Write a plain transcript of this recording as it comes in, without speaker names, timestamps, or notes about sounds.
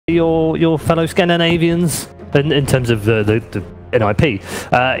your fellow Scandinavians in terms of the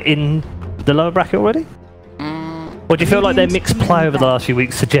NiP in the lower bracket already? Or do you feel like their mixed play over the last few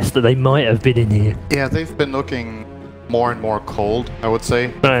weeks suggests that they might have been in here? Yeah, they've been looking more and more cold, I would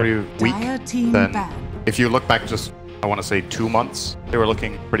say, every week. Then, if you look back just, I want to say 2 months, they were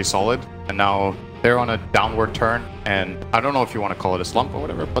looking pretty solid, and now they're on a downward turn, and I don't know if you want to call it a slump or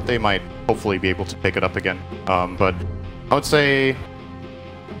whatever, but they might hopefully be able to pick it up again. But I would say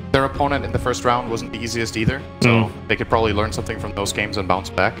their opponent in the first round wasn't the easiest either, so they could probably learn something from those games and bounce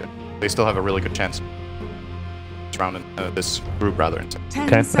back. They still have a really good chance this round in this group, rather. Okay,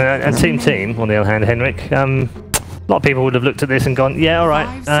 and TEAMTEAM, on the other hand, Henrik, a lot of people would have looked at this and gone, yeah, all right,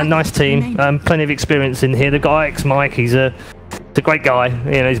 nice team, plenty of experience in here. They've got Mike, he's a great guy,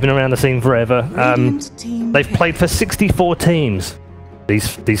 you know, he's been around the scene forever. They've played for 64 teams,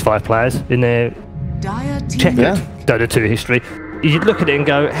 these 5 players, in their checkered Dota 2 history. You'd look at it and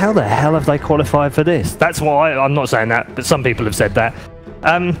go, how the hell have they qualified for this? That's why, I'm not saying that, but some people have said that.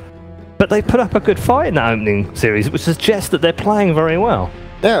 But they put up a good fight in that opening series, which suggests that they're playing very well.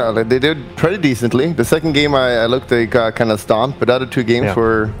 Yeah, they did pretty decently. The second game I looked, they got kind of stomped, but the other 2 games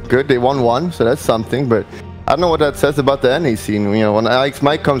were good. They won 1, so that's something, but I don't know what that says about the NA scene. You know, when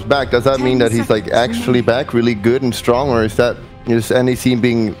Mike comes back, does that mean that he's like actually back, really good and strong, or is that just NA scene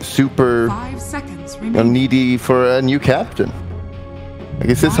being super needy for a new captain? I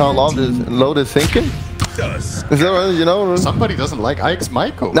guess this is how load is thinking. Is that, you know? Somebody doesn't like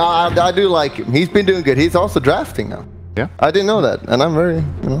Mike. No, I do like him. He's been doing good. He's also drafting now. Yeah, I didn't know that, and I'm very,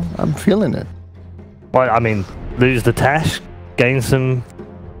 you know, I'm feeling it. Well, I mean, lose the Tash, gain some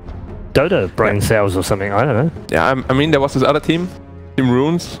Dota brain cells or something. I don't know. Yeah, I mean, there was this other team, Team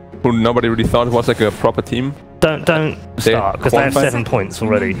Runes, who nobody really thought was like a proper team. Don't start, because they have 7 points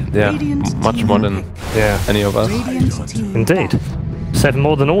already. Yeah, much more than any of us. Indeed, 7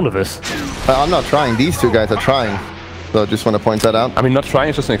 more than all of us. I'm not trying. These 2 guys are trying, so I just want to point that out. I mean, not trying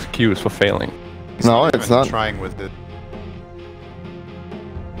is just an excuse for failing. No, it's not. Trying with it.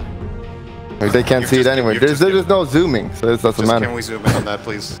 They can't see it anyway. There's no zooming, so it doesn't matter. Can we zoom in on that,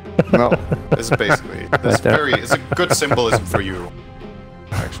 please? No. This is basically, it's a good symbolism for you,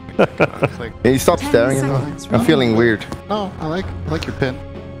 actually. Like, hey, stop staring at me. I'm feeling weird. No, I like your pin.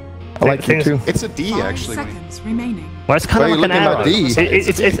 I like you too. It's a D, actually. Well, it's kind of like an arrow.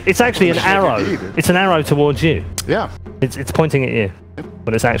 It's actually an arrow. It's an arrow towards you. Yeah. It's pointing at you.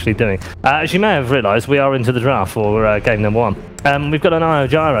 What it's actually doing. As you may have realised, we are into the draft for game number 1. We've got an IO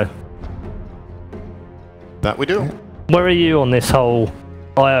gyro. That we do. Where are you on this whole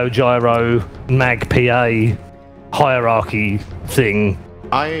IO gyro mag PA hierarchy thing?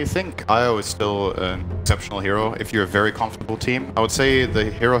 I think IO is still an exceptional hero if you're a very comfortable team. I would say the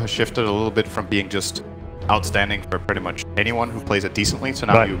hero has shifted a little bit from being just outstanding for pretty much anyone who plays it decently, so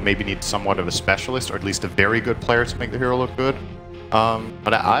now you maybe need somewhat of a specialist, or at least a very good player to make the hero look good.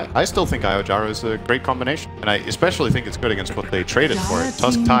 But I still think IO gyro is a great combination, and I especially think it's good against what they traded for it.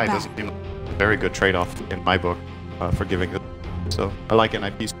 Tusk Tie doesn't seem like a very good trade-off in my book for giving it. So I like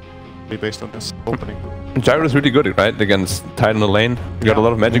NiP based on this opening. Gyro is really good, right? Against Tide on the lane. You got a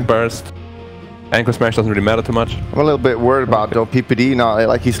lot of magic burst. Ankle smash doesn't really matter too much. I'm a little bit worried about though PPD now.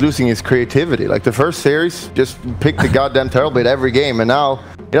 Like he's losing his creativity. Like the first series, just picked the goddamn Terrorblade every game, and now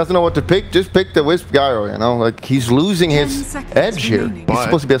he doesn't know what to pick. Just pick the Wisp Gyro. You know, like he's losing his edge here. He's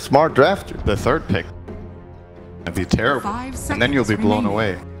supposed to be a smart drafter. The third pick, that'd be terrible, and then you'll be blown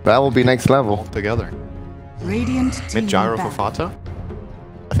away. That will be next level altogether. Mid gyro for Fata.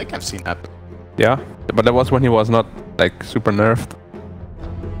 I think I've seen that. Yeah, but that was when he was not like super nerfed.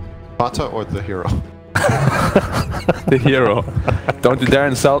 Fata or the hero? The hero. Don't you dare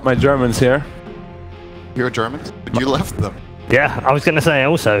insult my Germans here. You're German? But you left them. Yeah, I was going to say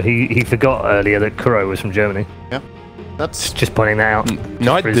also, he forgot earlier that Kuro was from Germany. Yeah. That's just pointing that out.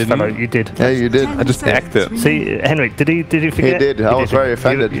 No, I didn't. Fellow. You did. Yeah, you did. I just acted. See, Henrik, did he forget? He did. I was very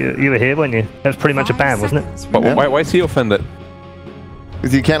offended. You were here, weren't you? That was pretty much a ban, wasn't it? But why is he offended?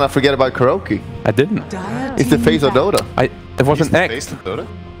 Because you cannot forget about Kuroki. I didn't. It's the face of Dota. It was an act. Face of Dota?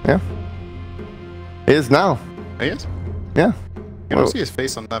 Yeah. He is now. He is? Yeah. You don't see his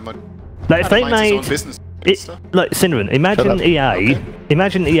face on that much. Like if they made business like Synderen, imagine EA. Okay.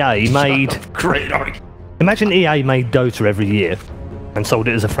 Imagine EA made great argument. Imagine EA made Dota every year and sold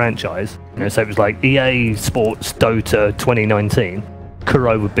it as a franchise. You know, so it was like EA Sports Dota 2019.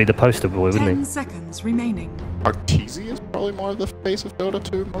 Kuro would be the poster boy, wouldn't he? 10 seconds remaining. Arteezy is probably more of the face of Dota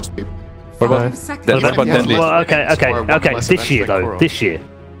to most people. What about Deadly? Well, okay. This year though, this year,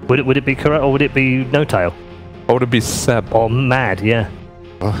 would it be Kuro or would it be No Tail? Or would it be Seb? Or Mad? Yeah.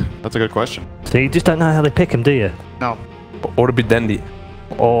 Oh, that's a good question. So you just don't know how they pick him, do you? No. Or would it be Dandy?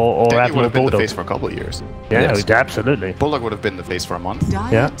 or Danny Admiral would have been the Bulldog. face for a couple of years. Yeah, Yes. absolutely. Bulldog would have been the face for a month.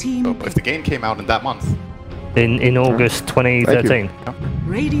 Yeah. So if the game came out in that month, In August 2013.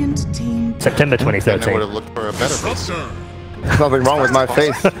 Radiant team. September then I 2013. would have looked for a better face. There's nothing wrong with my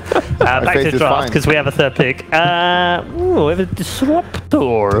face. Back face to is draft fine. because we have a third pick. Ooh, we have a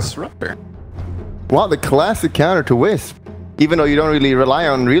Disruptor. Disruptor. Wow, the classic counter to Wisp. Even though you don't really rely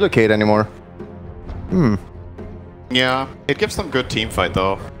on relocate anymore. Yeah, it gives them good team fight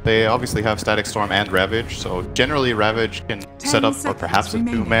though. They obviously have Static Storm and Ravage, so generally Ravage can set up or perhaps a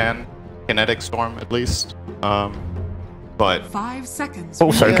 2-man Kinetic Storm at least. But 5 seconds.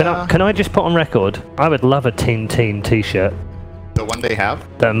 Also, Yeah. can I just put on record? I would love a TEAMTEAM t-shirt. the one they have,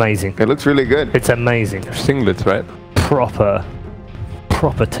 They're amazing. It looks really good. It's amazing. Singlets, right?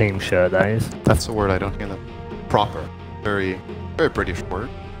 Proper team shirt, that is. that's the word I don't hear that. Proper. Very British word.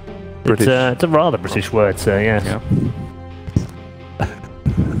 It's a rather British word, so yes. Yeah.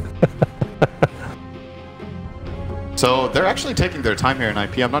 So they're actually taking their time here in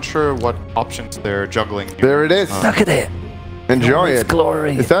NiP. I'm not sure what options they're juggling here. There it is. Look at it. Enjoy It's it.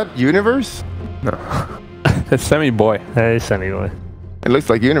 glory. Is that Universe? No. It's Sammy Boy. Hey, Sammy boy. It looks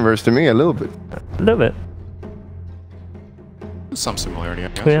like Universe to me a little bit. A little bit. Some similarity, I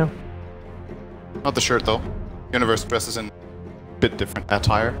guess. Yeah. Not the shirt though. Universe dresses in a bit different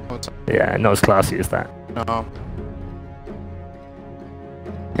attire, I would say. Yeah, not as classy as that. No.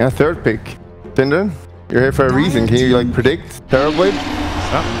 Yeah, third pick. Tinder, you're here for a reason. Can you like predict Terrorblade?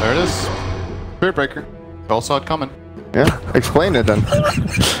 Oh, there it is. Spirit Breaker. You all saw it coming. Yeah, explain it then.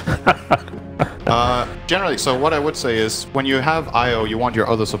 Generally, so what I would say is when you have IO, you want your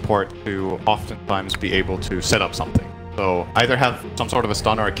other support to oftentimes be able to set up something. So either have some sort of a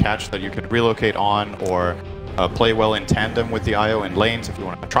stun or a catch that you can relocate on, or play well in tandem with the IO in lanes if you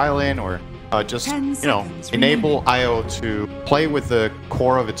want to try lane, or just, you know, enable IO to play with the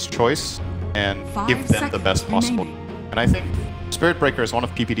core of its choice and give them the best possible. And I think Spirit Breaker is one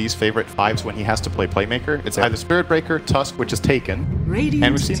of PPD's favorite 5s when he has to play Playmaker. It's either Spirit Breaker, Tusk, which is taken, and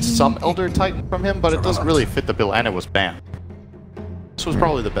we've seen some Elder Titan from him, but it doesn't really fit the bill, and it was banned. This was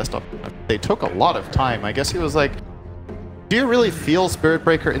probably the best option. They took a lot of time. I guess he was like, do you really feel Spirit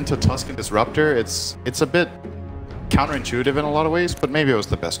Breaker into Tusk and Disruptor? It's a bit counterintuitive in a lot of ways, but maybe it was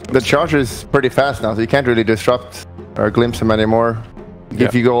the best choice. The charge is pretty fast now, so you can't really disrupt or glimpse him anymore. Yeah.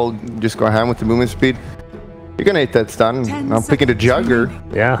 If you just go ham with the movement speed, you're gonna hit that stun. I'm picking the Jugger.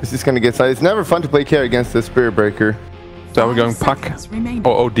 Yeah. It's just gonna get side. It's never fun to play carry against the Spirit Breaker. So we're going Puck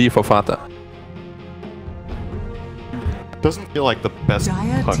or OD for Fata. Doesn't feel like the best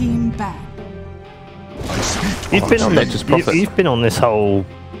Dire puck. team back. You've been on Nature's prophet. you've been on this whole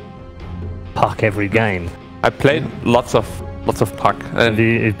puck every game. I played lots of Puck, and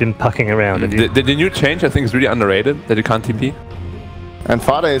You've been pucking around. Have you? the new change I think is really underrated that you can't TP. And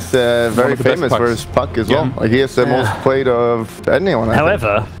Fada is very of the best famous for pucks. his puck as Yeah. well. Like he has the most played of anyone. I think.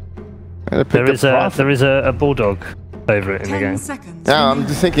 However, And they picked up Prophet. there is a bulldog favourite in the 10 game. seconds. Yeah, I'm remaining.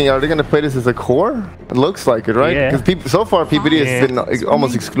 just thinking, are they going to play this as a core? It looks like it, right? Yeah. Because so far PPD has Yeah. been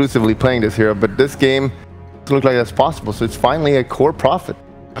almost exclusively playing this hero, but this game doesn't look like that's possible. So it's finally a core Prophet.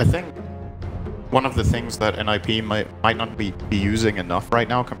 I think one of the things that NiP might not be using enough right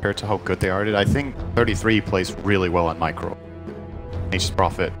now compared to how good they are at it, I think 33 plays really well on micro. Nature's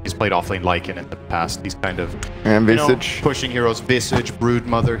Prophet, he's played offlane Lycan in the past. He's kind of And you know, Visage. pushing heroes. Visage,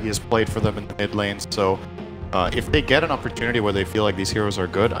 Broodmother, he has played for them in the mid lanes. So if they get an opportunity where they feel like these heroes are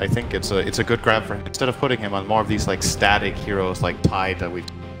good, I think it's a good grab for him. Instead of putting him on more of these like static heroes like Tide that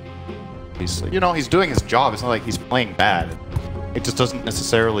he's doing his job. It's not like he's playing bad. It just doesn't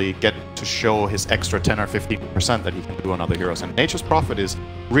necessarily get to show his extra 10 or 15% that he can do on other heroes. And Nature's Prophet is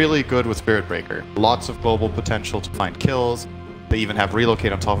really good with Spirit Breaker. Lots of global potential to find kills. They even have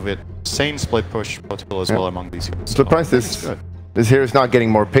Relocate on top of it. Same split push potential as well among these heroes. Surprised So, I think it's good. this hero is not getting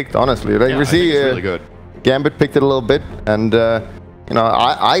more picked, honestly. Like Yeah, we I think see it's really good. Gambit picked it a little bit, and you know,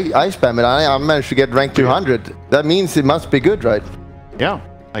 I spam it. I managed to get rank 200. That means it must be good, right? Yeah,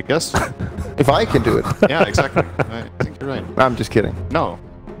 I guess. If I can do it. Yeah, exactly. I think you're right. I'm just kidding. No,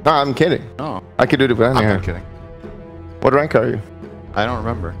 No, I'm kidding. no, I could do it with any I'm hero. not kidding. What rank are you? I don't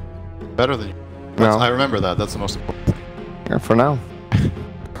remember. Better than you. No. I remember that. That's the most important thing. Yeah, for now.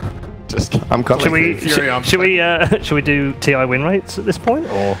 Just kidding. I'm coming. Should we do TI win rates at this point,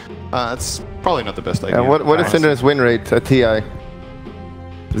 or That's probably not the best idea. Yeah, what is honestly. Cinder's win rate at TI?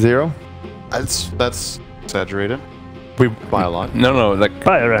 0? That's exaggerated We by a lot. no like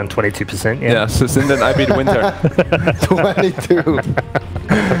by around 22%? Yeah. yeah. So Sinden I beat Winter. 22.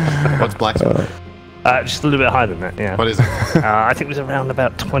 What's Blacksmith? Just a little bit higher than that, yeah. What is it? I think it was around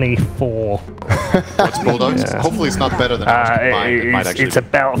about 24. What's Bulldogs? Yeah. Hopefully it's not better than it's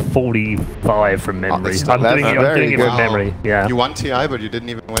about 45 from memory. I'm doing it from memory, yeah. You won TI, but you didn't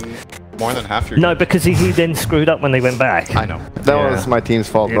even win more than half your No, because he then screwed up when they went back. I know. That was my team's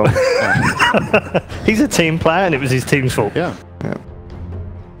fault, though. He's a team player, and it was his team's fault. Yeah.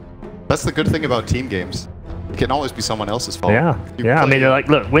 That's the good thing about team games. It can always be someone else's fault. Yeah, I mean, like,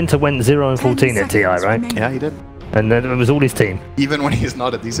 look, Winter went 0-14 at TI, right? Yeah, he did. And then it was all his team. Even when he's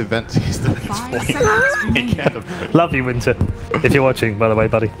not at these events, he's still his fault. He can't have Love you, Winter. If you're watching, by the way,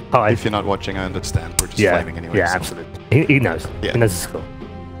 buddy. Hi. If you're not watching, I understand. We're just flaming anyway. Yeah, so. absolutely. He knows. Yeah. He knows the score.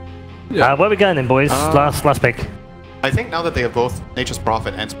 Yeah. Where are we going then, boys? Last pick. I think now that they have both Nature's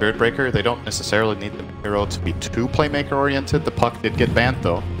Prophet and Spirit Breaker, they don't necessarily need the hero to be too playmaker-oriented. The Puck did get banned,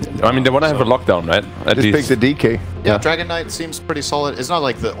 though. I mean, they want to have a lockdown, right? Just pick the DK. Yeah, Dragon Knight seems pretty solid. It's not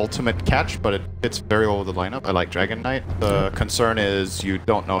like the ultimate catch, but it fits very well with the lineup. I like Dragon Knight. The concern is you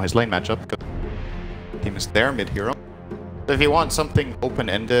don't know his lane matchup, because the team is their mid-hero. So if you want something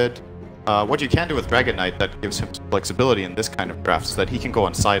open-ended, what you can do with Dragon Knight that gives him some flexibility in this kind of drafts is that he can go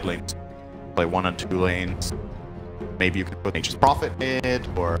on side lanes, play 1 and 2 lanes. Maybe you can put Nature's Prophet mid,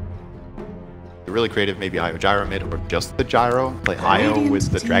 or you're really creative, maybe Io Gyro mid, or just the Gyro. Play Io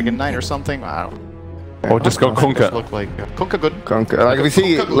with the Dragon Knight or something. I don't know. Or just go Kunkka. Look like Kunkka good. Kunkka. Like we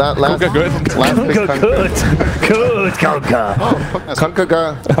see Kunkka good. Kunkka good. Kunkka.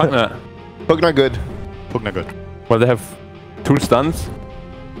 Kunkka Pugna good. Pugna good. Well, they have 2 stuns.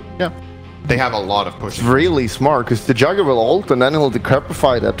 Yeah. They have a lot of pushing. It's really smart, because the Jugger will ult and then he'll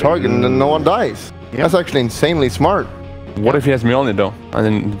decrepify that target and then no one dies. Yeah. That's actually insanely smart. What if he has Mjolnir though, and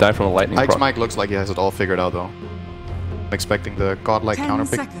then die from a lightning proc? Mike looks like he has it all figured out though. I'm expecting the godlike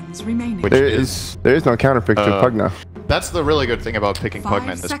counterpick. There is no counterpick to Pugna. That's the really good thing about picking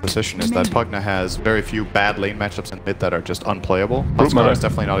Pugna in this position, is that Pugna has very few bad lane matchups in mid that are just unplayable. Huskar is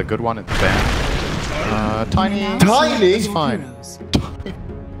definitely not a good one. It's banned. Tiny. It's fine.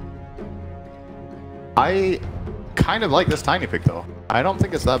 I kind of like this Tiny pick though. I don't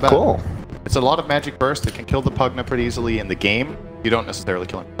think it's that bad. Cool. It's a lot of magic burst. It can kill the Pugna pretty easily in the game. You don't necessarily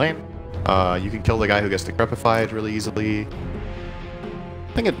kill him in lane. You can kill the guy who gets decrepified really easily.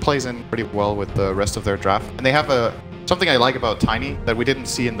 I think it plays in pretty well with the rest of their draft. And they have something I like about Tiny that we didn't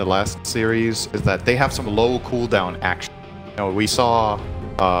see in the last series is that they have some low cooldown action. You know, we saw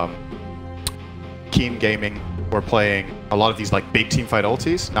Keen Gaming were playing a lot of these like big teamfight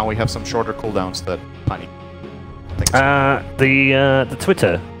ultis. Now we have some shorter cooldowns that Tiny thinks. The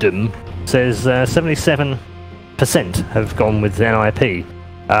Twitter DOM says 77% have gone with NiP.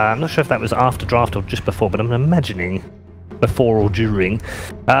 I'm not sure if that was after draft or just before, but I'm imagining before or during.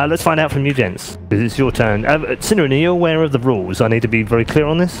 Let's find out from you, gents. It's your turn. Cinnamon, are you aware of the rules? I need to be very clear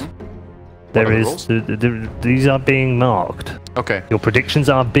on this. These are being marked. Okay. Your predictions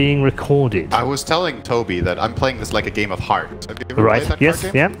are being recorded. I was telling Toby that I'm playing this like a game of hearts. Have you ever right. played that Yes.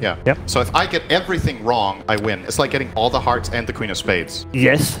 card game? Yeah. Yeah. So if I get everything wrong, I win. It's like getting all the hearts and the Queen of Spades.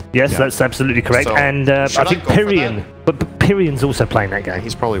 Yes. Yes, that's absolutely correct. So, and I think Pyrian, but Pyrian's also playing that game.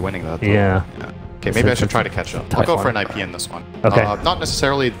 He's probably winning that. Yeah. Okay, maybe I should try to catch up. I'll go for an IP in this one. Okay. Not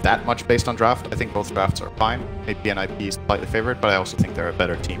necessarily that much based on draft. I think both drafts are fine. Maybe an IP is slightly favored, but I also think they're a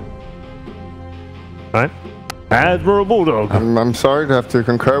better team. Right. Admiral Bulldog. I'm sorry to have to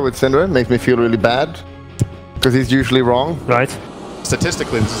concur with Syndra. It makes me feel really bad, because he's usually wrong. Right.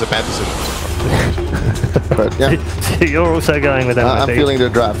 Statistically, this is a bad decision. But yeah. You're also going with NiP. I'm feeling the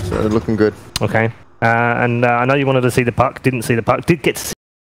draft. Looking good. Okay. And I know you wanted to see the puck. Didn't see the puck. Did get to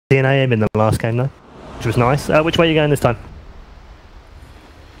see an AM in the last game though, which was nice. Which way are you going this time?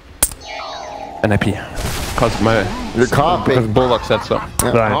 NiP. Because Bulldog said so.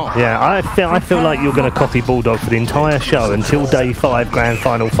 Yeah. Right. Oh. Yeah. I feel like you're going to copy Bulldog for the entire show until day 5 grand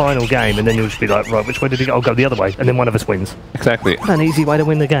final game, and then you'll just be like, right, which way did he go? I'll go the other way, and then one of us wins. Exactly. An easy way to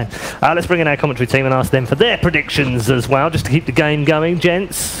win the game. Let's bring in our commentary team and ask them for their predictions as well, just to keep the game going.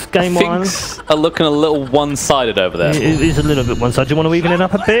 Gents, game one. Things are looking a little one-sided over there. It is a little bit one-sided. Do you want to even it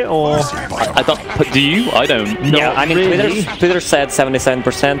up a bit, or? I don't. Do you? I don't. Yeah, I mean, really. Twitter said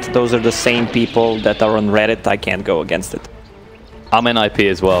 77%. Those are the same people that are on Reddit. I can't go against it. I'm NiP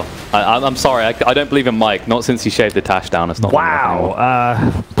as well. I'm sorry. I don't believe in Mike. Not since he shaved the tash down. It's not.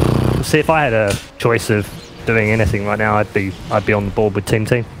 Wow. See, if I had a choice of doing anything right now, I'd be on the board with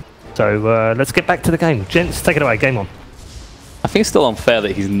TEAMTEAM. So let's get back to the game. Gents, take it away. Game on. I think it's still unfair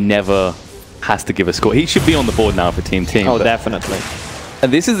that he's never has to give a score. He should be on the board now for TEAMTEAM. Oh, definitely.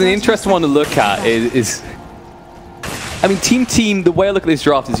 And this is an interesting one to look at. I mean, TEAMTEAM, the way I look at this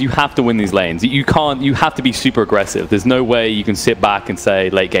draft is you have to win these lanes. You have to be super aggressive. There's no way you can sit back and say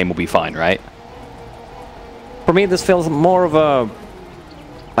late game will be fine, right? For me, this feels more of a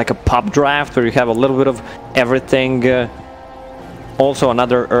like a pub draft where you have a little bit of everything. Also,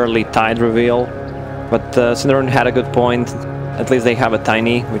 another early Tide reveal, but Cinderon had a good point. At least they have a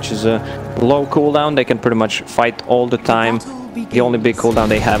Tiny, which is a low cooldown. They can pretty much fight all the time. The only big cooldown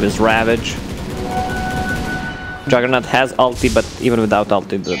they have is Ravage. Juggernaut has ulti, but even without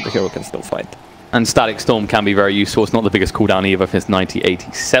ulti, the hero can still fight. And Static Storm can be very useful. It's not the biggest cooldown either if it's 90,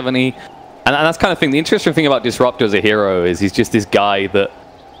 80, 70. And that's kind of thing. The interesting thing about Disruptor as a hero is he's just this guy that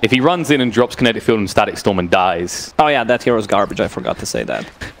if he runs in and drops Kinetic Field and Static Storm and dies... Oh yeah, that hero's garbage, I forgot to say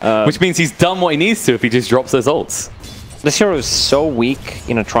that. Which means he's done what he needs to if he just drops those ults. This hero is so weak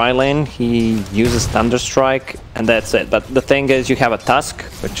in a tri-lane, he uses Thunderstrike, and that's it. But the thing is, you have a Tusk,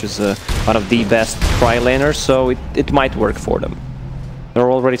 which is one of the best tri-laners, so it might work for them.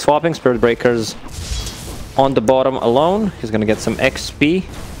 They're already swapping, Spirit Breaker's on the bottom alone. He's gonna get some XP,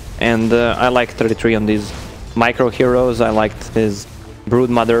 and I like 33 on these micro heroes. I liked his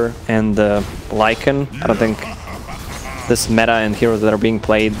Broodmother and Lycan. I don't think this meta and heroes that are being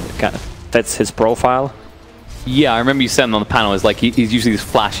played fits his profile. Yeah, I remember you said on the panel, is like he's usually this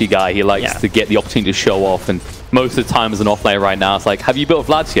flashy guy. He likes to get the opportunity to show off, and most of the time as an off laner right now, it's like, have you built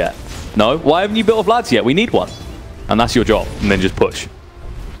Vlads yet? No? Why haven't you built Vlads yet? We need one. And that's your job, and then just push.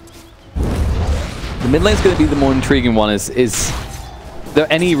 The mid lane's going to be the more intriguing one. Is there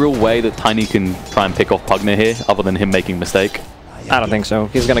any real way that Tiny can try and pick off Pugna here, other than him making a mistake? I don't think so.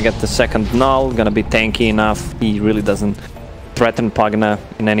 He's gonna get the second null, gonna be tanky enough. He really doesn't threaten Pugna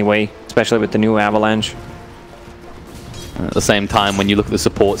in any way, especially with the new Avalanche. At the same time, when you look at the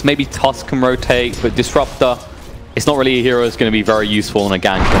supports, maybe Tusk can rotate, but Disruptor, it's not really a hero that's going to be very useful in a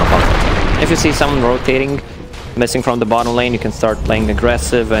gank. If you see someone rotating, missing from the bottom lane, you can start playing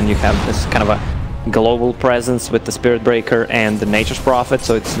aggressive, and you have this kind of a global presence with the Spirit Breaker and the Nature's Prophet,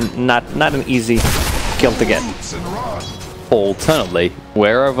 so it's not an easy kill to get. Alternatively,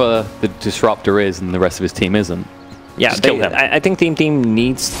 wherever the Disruptor is and the rest of his team isn't, yeah, I think TEAMTEAM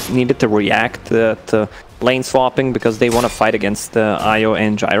needed to react to lane swapping because they want to fight against Io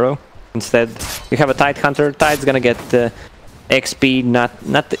and Gyro. Instead, you have a Tide Hunter. Tide's gonna get the XP, not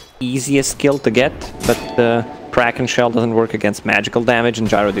the easiest skill to get, but the Kraken Shell doesn't work against magical damage, and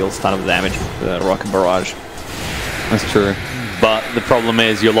Gyro deals a ton of damage with the Rocket Barrage. That's true. But the problem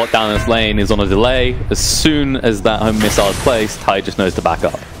is your lockdown in this lane is on a delay. As soon as that home missile is placed, Tide just knows to back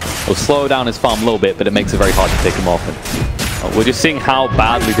up. It'll slow down his farm a little bit, but it makes it very hard to take him off. And we're just seeing how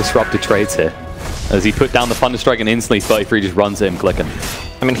badly Disruptor trades here. As he put down the Thunderstrike and instantly 33 just runs at him clicking.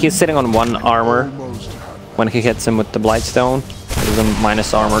 I mean, he's sitting on 1 armor when he hits him with the Blightstone. He's on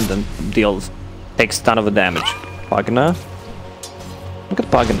minus armor, then takes a ton of the damage. Pugna. Look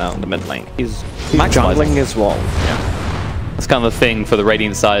at Pugna on the mid lane. He's jungling his wall. Yeah. That's kind of the thing for the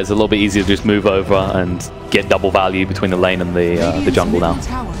Radiant side. It's a little bit easier to just move over and get double value between the lane and the jungle now.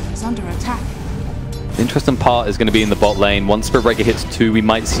 The interesting part is going to be in the bot lane. Once Spirit Breaker hits 2, we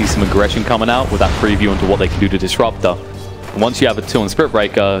might see some aggression coming out with that preview into what they can do to Disruptor. And once you have a 2 on Spirit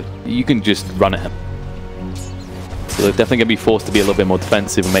Breaker, you can just run at him. So they're definitely going to be forced to be a little bit more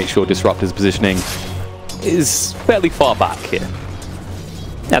defensive and make sure Disruptor's positioning is fairly far back here.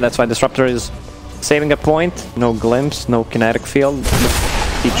 Yeah, that's why Disruptor is saving a point. No glimpse, no kinetic field.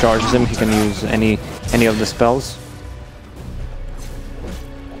 If he charges him, he can use any of the spells.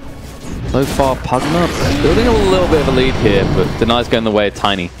 So far, Pugna building a little bit of a lead here, but Denai's going the way of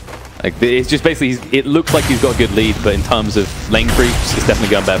Tiny. Like, it's just basically, it looks like he's got a good lead, but in terms of lane creeps, it's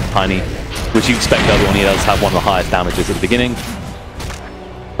definitely going better for Tiny, which you expect early on. He does have one of the highest damages at the beginning.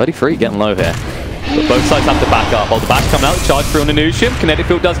 33 getting low here. But both sides have to back up. The bash coming out, charge through on the Nushim. Kinetic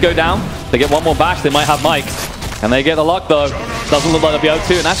Field does go down. They get one more bash, they might have Mike. And they get the luck though. Doesn't look like they'll be able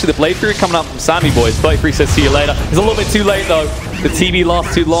to. And actually the Blade Fury coming up from Sammy boys. 33 says see you later. It's a little bit too late though. The TB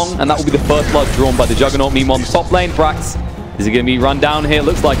lasts too long, and that will be the first blood drawn by the Juggernaut. Meanwhile, on the top lane, Brax, is he going to be run down here?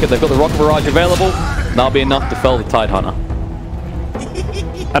 Looks like it. They've got the Rocket Barrage available. That'll be enough to fell the Tide Hunter.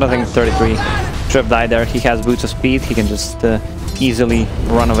 I don't think 33 should have died there. He has Boots of Speed. He can just easily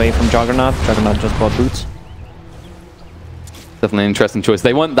run away from Juggernaut. Juggernaut just bought Boots. Definitely an interesting choice.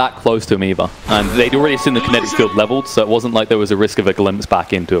 They weren't that close to him either. And they'd already seen the kinetic field leveled, so it wasn't like there was a risk of a glimpse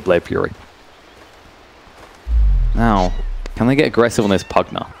back into a Blade Fury. Now, can they get aggressive on this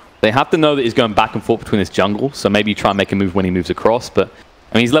Pugna? They have to know that he's going back and forth between this jungle, so maybe try and make a move when he moves across, but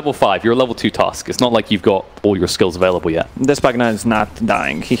I mean, he's level 5, you're a level 2 Tusk. It's not like you've got all your skills available yet. This Pugna is not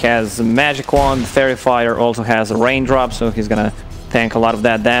dying. He has a Magic Wand, Fairy Fire, also has a Raindrop, so he's gonna tank a lot of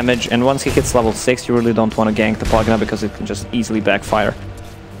that damage, and once he hits level 6, you really don't want to gank the Pugna because it can just easily backfire.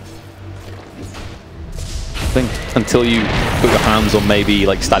 thing. Until you put your hands on maybe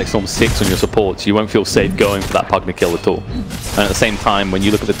like Static Storm 6 on your supports, you won't feel safe going for that Pugna kill at all. And at the same time, when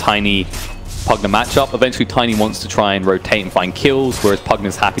you look at the Tiny Pugna matchup, eventually Tiny wants to try and rotate and find kills, whereas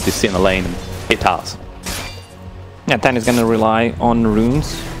Pugna's happy to sit in the lane and hit towers. Yeah, Tiny's gonna rely on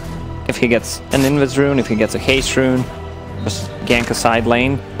runes. If he gets an Invis rune, if he gets a haste rune, just gank a side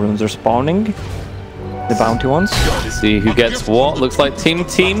lane, runes are spawning. The bounty ones. See who gets what. Looks like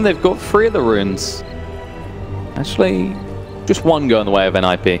Team, they've got 3 of the runes. Actually, just 1 going the way of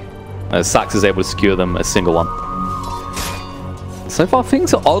NiP. Sax is able to secure them a single one. So far,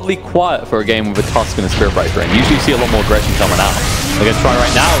 things are oddly quiet for a game with a Tusk and a Spirit Breaker. And usually you see a lot more aggression coming out. They're going to try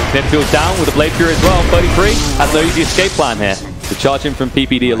right now. Midfield's down with a Blade Fury as well. 33 has no easy escape plan here. To charge him from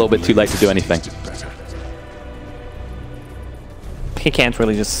PPD a little bit too late to do anything. He can't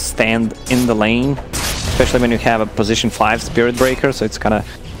really just stand in the lane, especially when you have a position 5 Spirit Breaker, so it's kind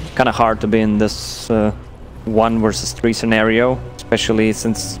of hard to be in this 1 versus 3 scenario, especially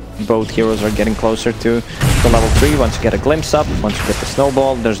since both heroes are getting closer to the level 3. Once you get a glimpse up, once you get the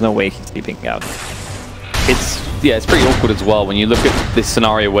snowball, there's no way he's sleeping out. It's pretty awkward as well when you look at this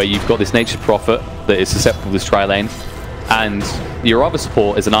scenario where you've got this Nature's Prophet that is susceptible to this tri-lane, and your other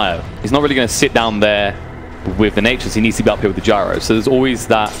support is an IO. He's not really going to sit down there with the Natures, he needs to be up here with the gyro. So there's always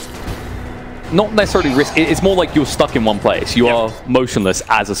that, not necessarily risk, it's more like you're stuck in one place. You are motionless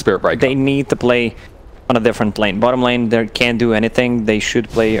as a Spirit Breaker. They need to play on a different lane. Bottom lane, they can't do anything. They should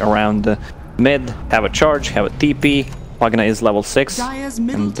play around the mid, have a charge, have a TP. Pugna is level 6,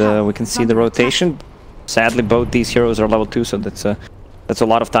 and we can see the rotation. Sadly, both these heroes are level 2, so that's a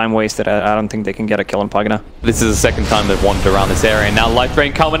lot of time wasted. I don't think they can get a kill on Pugna. This is the second time they've wandered around this area. And now Life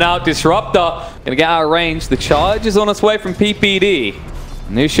Drain coming out. Disruptor gonna get out of range. The charge is on its way from PPD.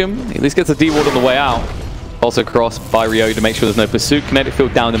 Nusham at least gets a D-ward on the way out. Also crossed by Ryo to make sure there's no pursuit. Kinetic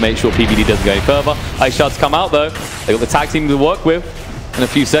field down to make sure PPD doesn't go any further. Ice Shards come out though. They got the tag team to work with. In a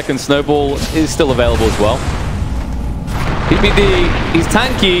few seconds, Snowball is still available as well. PPD, he's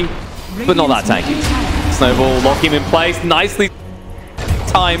tanky, but not that tanky. Snowball locking him in place. Nicely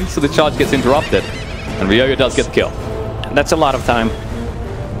time, so the charge gets interrupted, and Ryo does get the kill. And that's a lot of time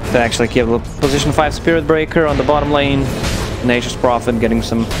to actually kill the position 5 Spirit Breaker on the bottom lane. Nature's Prophet getting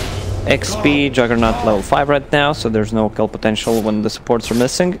some XP. Juggernaut level 5 right now, so there's no kill potential when the supports are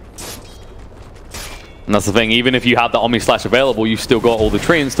missing. And that's the thing, even if you have the Omni Slash available, you've still got all the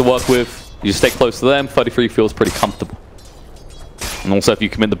Treants to work with. You just stay close to them. 33 feels pretty comfortable. And also if you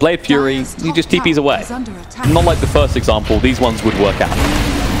commit the Blade Fury, you just TPs away. Not like the first example, these ones would work out.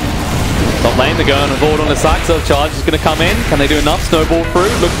 Top lane, they're going forward on the Sax, so the charge is going to come in. Can they do enough? Snowball through,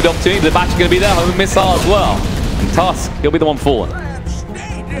 look for the opportunity. The batch is going to be there, home missile as well. And Tusk, he'll be the one falling.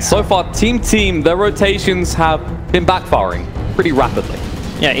 So far, Team, their rotations have been backfiring pretty rapidly.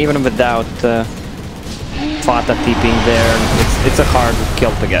 Yeah, even without Fata TPing there, it's a hard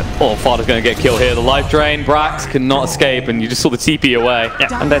kill to get. Oh, Fata's going to get killed here. The life drain, Brax cannot escape, and you just saw the TP away.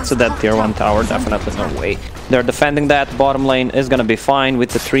 Yeah, and that's a dead tier 1 tower, definitely no way. They're defending that. Bottom lane is going to be fine with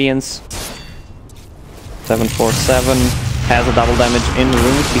the Treants. 747 has a double damage in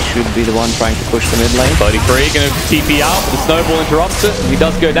route. He should be the one trying to push the mid lane. 33 going to TP out, but the snowball interrupts it. He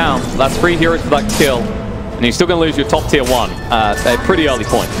does go down. That's 3 heroes for that kill. And you're still going to lose your top tier 1 at a pretty early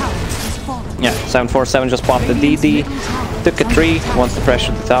point. Yeah, 747 just popped the DD, took a 3, wants to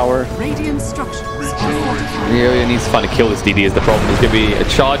pressure the tower. Ryoya needs to find a kill this DD is the problem. There's going to be a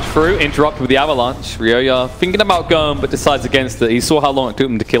charge through, interrupted with the avalanche. Ryoya thinking about going, but decides against it. He saw how long it took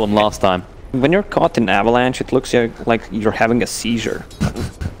him to kill him last time. When you're caught in avalanche, it looks like you're having a seizure.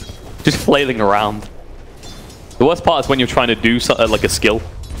 Just flailing around. The worst part is when you're trying to do something like a skill.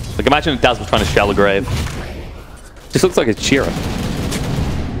 Like imagine if Dazzle trying to shell a grave. Just looks like it's cheering.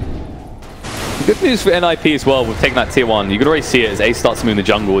 Good news for NiP as well with taking that tier 1. You can already see it as Ace starts to move in the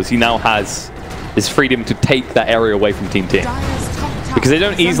jungle as he now has this freedom to take that area away from Team. Because they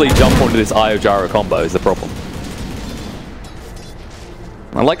don't easily jump onto this IO Gyro combo is the problem.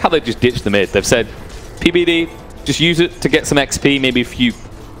 I like how they just ditched the mid. They've said, PBD, just use it to get some XP, maybe a few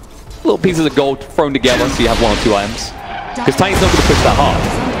little pieces of gold thrown together so you have 1 or 2 items. Because Tiny's not going to push that hard.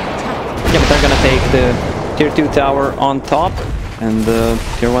 Yeah, but they're going to take the tier 2 tower on top. And the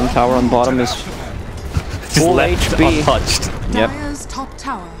tier 1 tower on bottom is full HP. Untouched. Yep.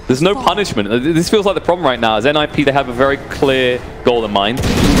 There's no punishment. This feels like the problem right now. As NiP, they have a very clear goal in mind.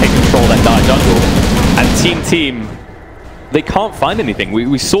 Take control of that dire jungle. And Team, they can't find anything.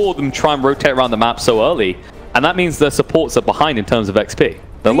 We saw them try and rotate around the map so early. And that means their supports are behind in terms of XP.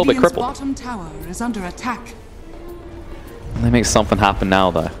 They're a little bit crippled. Bottom tower is under attack. They make something happen now,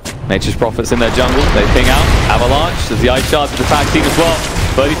 though. Nature's Prophet's in their jungle. They ping out. Avalanche. There's the Ice Shards with the tag team as well.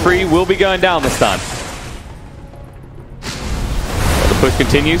 33 will be going down this time. push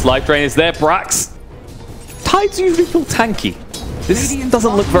continues. Life Drain is there. Brax. Tides usually feel tanky. This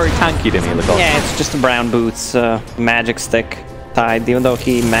doesn't look very tanky to me, Lagarde. Yeah, it's just a brown boots, magic stick Tide, even though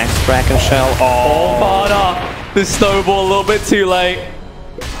he maxed Kraken Shell. Oh, Mana! The snowball a little bit too late.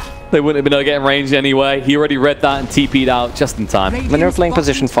 They wouldn't have been able to get in range anyway. He already read that and TP'd out just in time. When you're playing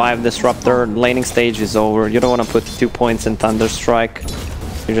position 5 Disruptor, laning stage is over. You don't want to put 2 points in Thunderstrike.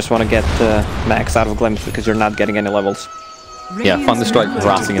 You just want to get max out of Glimpse because you're not getting any levels. Yeah, Thunderstrike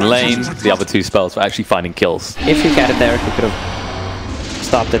harassing in lane. The other 2 spells were actually finding kills. If you get it there, you could have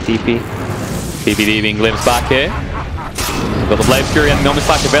stopped the TP. PPD being glimpsed back here. Got the Blade Fury and the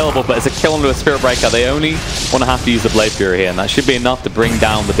Omnislash available, but it's a kill into a Spirit Breaker. They only want to have to use the Blade Fury here, and that should be enough to bring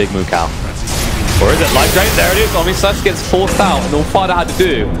down the big Mukau. Or is it? Life Drain, there it is. Omnislash gets forced out, and all Fighter had to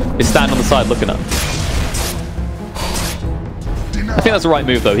do is stand on the side looking up. I think that's the right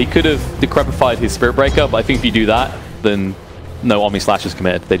move, though. He could have decrepified his Spirit Breaker, but I think if you do that, then no Omnislash is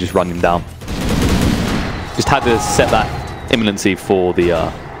committed. They just run him down. Just had to set that imminency for the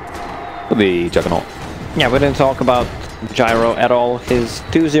Juggernaut. Yeah, we didn't talk about Gyro at all. His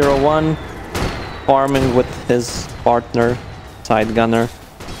 201 farming with his partner, Side Gunner.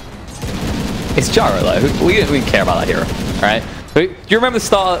 It's Gyro, though. We don't care about that hero, alright? Do you remember the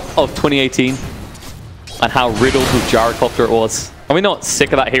start of 2018? And how riddled with Gyrocopter it was? Are we not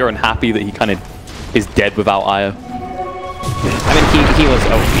sick of that hero and happy that he kind of is dead without IO? I mean, he was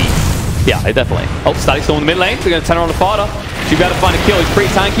OP. Yeah, definitely. Oh, Static Storm in the mid lane. They're going to turn around the Fada. Should be able to find a kill. He's pretty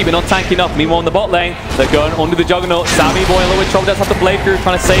tanky, but not tanky enough. Meanwhile, in the bot lane, they're going onto the Juggernaut. Savvy Boy, a little bit trouble. Does have the Blade Fury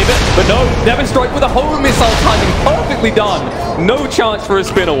trying to save it. But no, Devon Strike with a whole missile timing. Perfectly done. No chance for a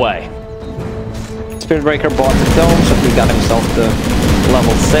spin away. Spirit Breaker bought the dome, so he got himself the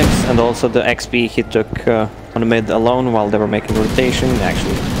level 6. And also the XP he took on the mid alone while they were making rotation.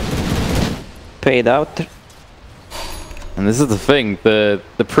 Actually paid out. And this is the thing, the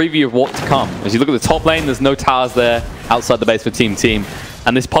preview of what to come. As you look at the top lane, there's no towers there outside the base for TEAMTEAM.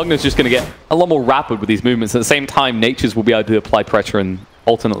 And this Pugner's just going to get a lot more rapid with these movements. At the same time, Natures will be able to apply pressure in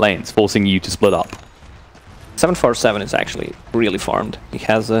alternate lanes, forcing you to split up. 747 is actually really farmed. He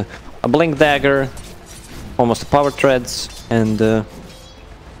has a Blink Dagger, almost a Power Treads, and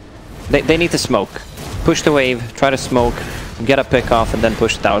they need to smoke. Push the wave, try to smoke, get a pick off, and then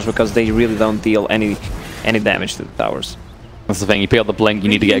push the towers, because they really don't deal any damage to the towers. That's the thing, you pick up the blink, you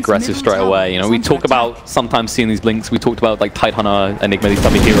need to get aggressive straight away. You know, we talk about sometimes seeing these blinks, we talked about like Tidehunter, Enigma, these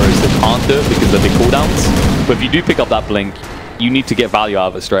type of heroes that can't do it because of the cooldowns. But if you do pick up that blink, you need to get value out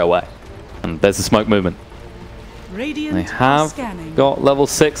of it straight away. And there's the smoke movement. They have got level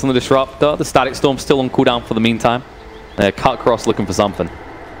 6 on the Disruptor. The Static Storm's still on cooldown for the meantime. They're cut across looking for something.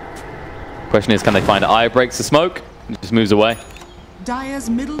 Question is, can they find it? Eye breaks the smoke, it just moves away.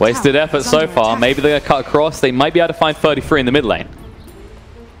 Wasted effort so far. Maybe they're going to cut across. They might be able to find 33 in the mid lane.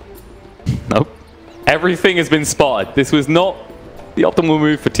 Nope. Everything has been spotted. This was not the optimal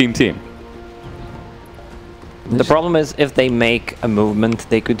move for TEAMTEAM. The problem is, if they make a movement,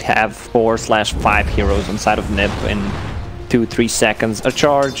 they could have 4/5 heroes inside of NiP in 2-3 seconds. A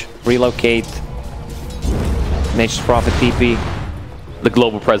charge, relocate, Nature's Prophet TP. The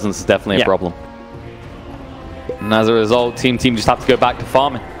global presence is definitely a problem. And as a result, TEAMTEAM just have to go back to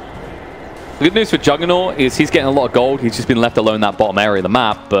farming. The good news for Juggernaut is he's getting a lot of gold. He's just been left alone in that bottom area of the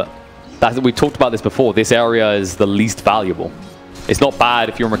map, but we talked about this before. This area is the least valuable. It's not bad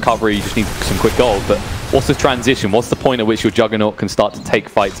if you're in recovery, you just need some quick gold, but what's the transition? What's the point at which your Juggernaut can start to take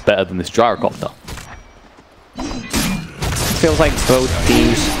fights better than this Gyrocopter? It feels like both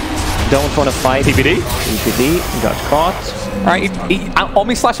teams don't want to fight. TPD? TPD got caught. Alright,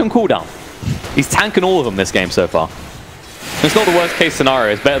 Omnislash on cooldown. He's tanking all of them this game so far. It's not the worst case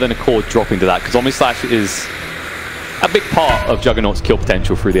scenario. It's better than a core dropping to that, because Omnislash is a big part of Juggernaut's kill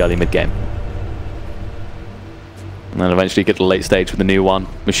potential through the early mid game. And then eventually get to the late stage with the new one,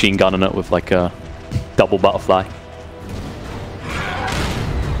 machine gunning it with like a double butterfly.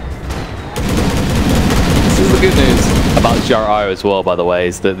 This is the good news about Gyro as well, by the way,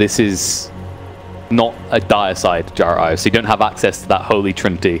 is that this is not a dire side Gyro, so you don't have access to that holy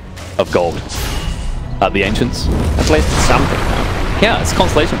trinity of gold at the Ancients. At least it's something. Yeah, it's a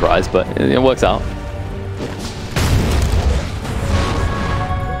consolation prize, but it works out.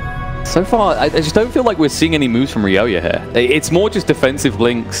 So far, I just don't feel like we're seeing any moves from Ryoya here. It's more just defensive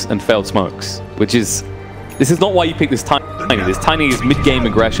blinks and failed smokes, which is... This is not why you pick this Tiny. This Tiny is mid-game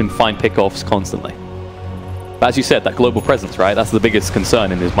aggression, find pickoffs constantly. But as you said, that global presence, right? That's the biggest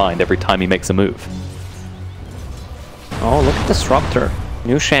concern in his mind every time he makes a move. Oh, look at Disruptor.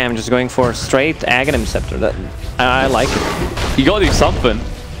 New Sham just going for straight Aghanim Scepter. I like it. You gotta do something.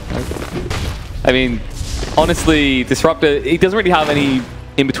 I mean, honestly, Disruptor, he doesn't really have any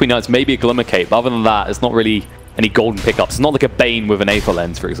in-between notes, maybe a Glimmer Cape. But other than that, it's not really any golden pickups. It's not like a Bane with an Aether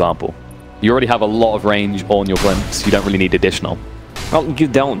Lens, for example. You already have a lot of range on your Glimpse. You don't really need additional. Well, you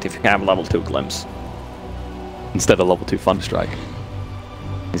don't if you have level 2 Glimpse. Instead of level 2 Thunderstrike.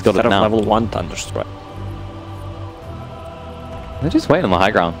 He's got Instead it now. of level 1 Thunderstrike. They're just waiting on the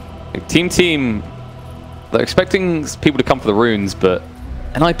high ground. Like, Team, they're expecting people to come for the runes, but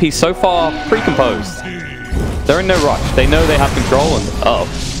NiP so far pretty composed. They're in no rush. They know they have control, and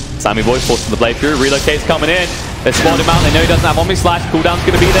Sammy Boy forcing the blade through. Relocate's coming in. They spawned him out. They know he doesn't have Omni Slash. Cooldown's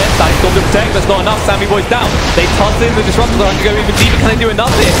going to be there. Static Storm to protect. That's not enough. Sammy Boy's down. They toss in. The Disruptors are going to go even deeper. Can they do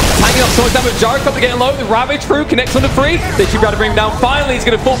enough here? Hanging up so much damage. Gyro comes to getting low. The Ravage through. Connects on the free. They should be able to bring him down. Finally, he's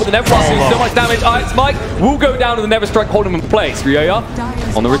going to fall, but the Never Blast doing so much damage. Ice Mike will go down to the Never Strike, hold him in place. Ryoya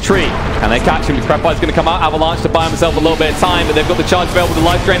on the retreat. Can they catch him? Crepide's going to come out. Avalanche to buy himself a little bit of time, but they've got the charge bell with the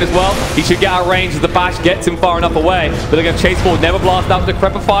life drain as well. He should get out of range as the bash gets him far enough away. But they're going to chase forward. Never Blast out to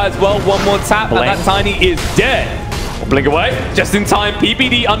Crepify as well. One more tap, and that Tiny is dead. Blink away, just in time.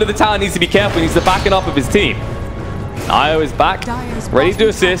 PPD under the tower needs to be careful. He needs to back it up of his team. Io is back, ready to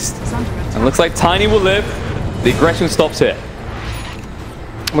assist. And looks like Tiny will live. The aggression stops here.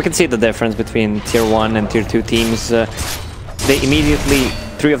 We can see the difference between Tier 1 and Tier 2 teams. They immediately,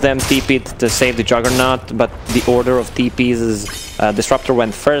 3 of them TP'd to save the Juggernaut, but the order of TPs is Disruptor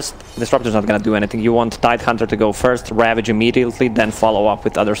went first. Disruptor's not going to do anything. You want Tidehunter to go first, Ravage immediately, then follow up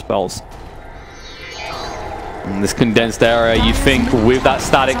with other spells. In this condensed area, you'd think with that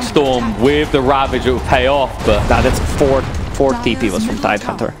Static Storm, with the Ravage, it would pay off, but... That's 4 TP was from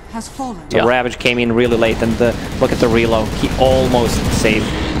Tidehunter. So Ravage came in really late, and look at the reload. He almost saved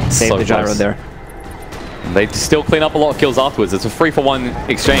the Gyro there. They still clean up a lot of kills afterwards. It's a 3-for-1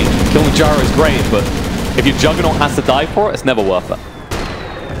 exchange. Killing Gyro is great, but if your Juggernaut has to die for it, it's never worth it.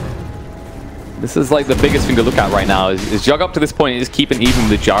 This is like the biggest thing to look at right now. Is Jug up to this point is keeping even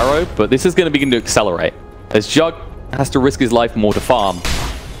with the Gyro, but this is going to begin to accelerate. As Jug has to risk his life more to farm,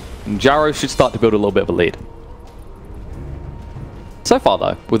 Gyro should start to build a little bit of a lead. So far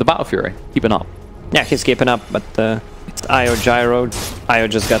though, with the Battle Fury, keeping up. Yeah, he's keeping up, but it's Io Gyro. Io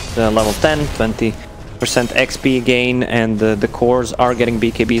just got level 10, 20% XP gain, and the cores are getting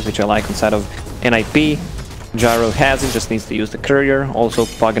BKBs, which I like inside of NiP. Gyro has it, just needs to use the courier. Also,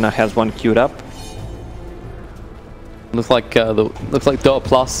 Pagna has one queued up. Looks like Dota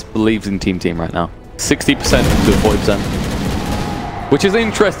Plus believes in TEAMTEAM right now. 60% to 40%. Which is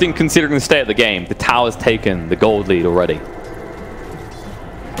interesting considering the state of the game. The tower's taken the gold lead already.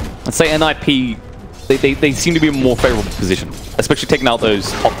 I'd say NiP, they seem to be in a more favorable position, especially taking out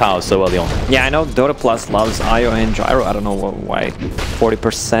those top towers so early on. Yeah, I know Dota Plus loves Io and Gyro. I don't know why.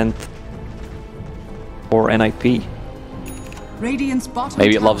 40% for NiP.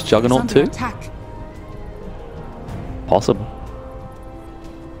 Maybe it loves Juggernaut too? Possible.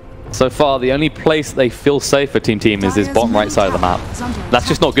 So far, the only place they feel safe for TEAMTEAM is this bottom right side of the map. That's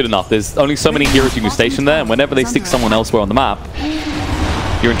just not good enough. There's only so many heroes you can station there, and whenever they stick someone elsewhere on the map,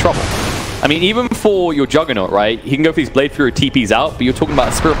 you're in trouble. I mean, even for your Juggernaut, right? He can go for these Blade Fury TPs out, but you're talking about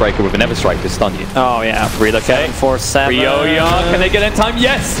a Spirit Breaker with an Everstrike to stun you. Oh, yeah. Relocate. 7-4-7. Ryoya, can they get in time?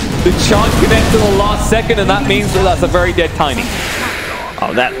 Yes! The charge connects to the last second, and that means that that's a very dead Tiny.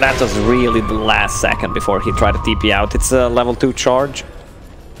 Oh, that was really the last second before he tried to TP out. It's a level 2 charge.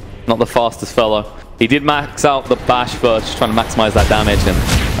 Not the fastest fellow. He did max out the bash first, just trying to maximize that damage, and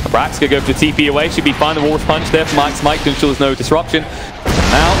Brax could go for the TP away. Should be fine. The Walrus Punch there for Mike to ensure there's no disruption.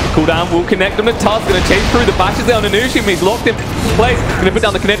 Now, the cooldown will connect him to Tusk. Going to chase through. The bash is there on Anushim. He's locked in place. Going to put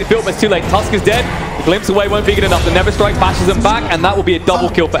down the kinetic field, but it's too late. Tusk is dead. The glimpse away won't be good enough. The Never Strike bashes him back, and that will be a double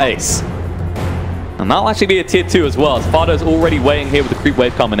kill for Ace. And that'll actually be a tier 2 as well, as Fado's already waiting here with the creep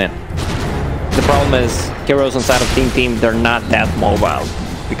wave coming in. The problem is, heroes inside of TEAMTEAM, they're not that mobile.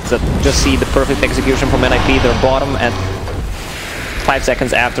 Because just see the perfect execution from NiP. They're bottom at 5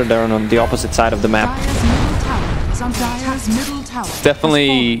 seconds after they're on the opposite side of the map.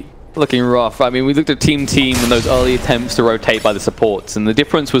 Definitely looking rough. I mean, we looked at TEAMTEAM and those early attempts to rotate by the supports, and the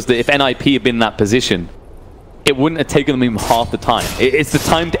difference was that if NiP had been in that position, it wouldn't have taken them even half the time. It's the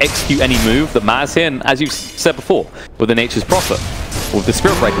time to execute any move that matters here, and as you said before, with the Nature's Prophet, with the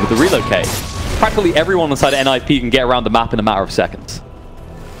Spirit Breaker, with the Relocate, practically everyone inside of NiP can get around the map in a matter of seconds.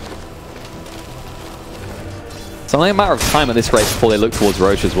 It's only a matter of time at this rate before they look towards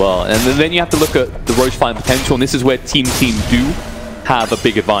Roche as well. And then you have to look at the Roche fighting potential, and this is where TEAMTEAM do have a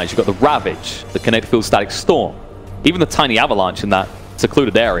big advantage. You've got the Ravage, the Kinetic Field Static Storm, even the tiny Avalanche in that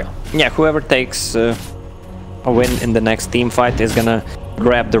secluded area. Yeah, whoever takes a win in the next team fight is gonna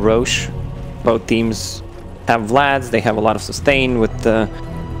grab the Roche. Both teams have Vlads, they have a lot of sustain with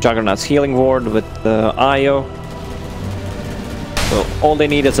Juggernaut's healing ward with the IO. So all they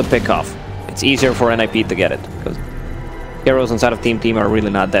need is a pick-off. It's easier for NiP to get it, because heroes inside of TEAMTEAM are really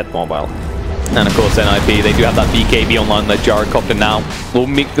not that mobile. And of course NiP, they do have that BKB online, that gyrocopter now will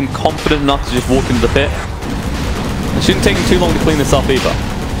make them confident enough to just walk into the pit. It shouldn't take them too long to clean this up either.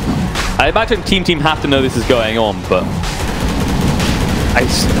 I imagine TEAMTEAM have to know this is going on, but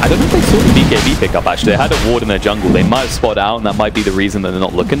I don't know if they saw the BKB pick up actually. They had a ward in their jungle. They might have spotted out, and that might be the reason that they're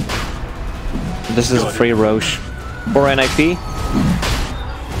not looking. This is a free Roche for NiP.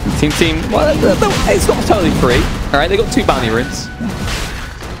 TEAMTEAM, well, it's not totally free. Alright, they got 2 bounty runes.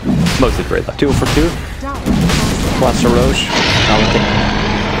 Mostly free though. 2 for 2. Plus a Roche. Now we can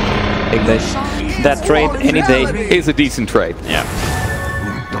take that trade any day. It's a decent trade. Yeah.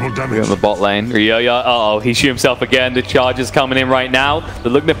 We're on the bot lane. Uh-oh, he shoot himself again. The charge is coming in right now.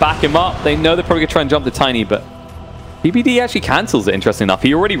 They're looking to back him up. They know they're probably going to try and jump the Tiny, but PPD actually cancels it, interesting enough.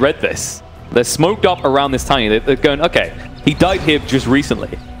 He already read this. They're smoked up around this Tiny. They're going, okay, he died here just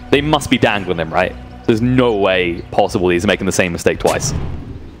recently. They must be dangling him, right? There's no way possible he's making the same mistake twice.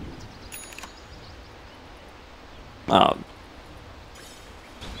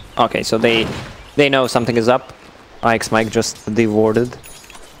 Okay, so they know something is up. IX Mike just dewarded.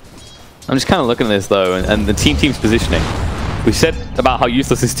 I'm just kind of looking at this though, and the team's positioning. We said about how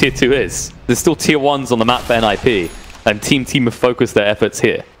useless this tier 2 is. There's still tier 1s on the map for NiP, and team have focused their efforts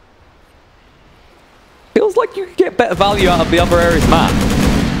here. Feels like you could get better value out of the other areas map.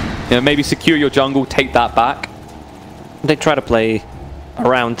 You know, maybe secure your jungle, take that back. They try to play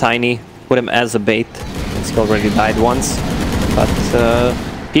around Tiny, put him as a bait, since he already died once. But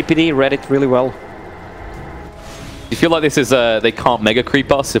PPD read it really well. You feel like this is they can't mega creep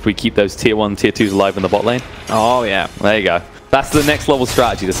us if we keep those tier 1, tier 2s alive in the bot lane? Oh yeah. There you go. That's the next level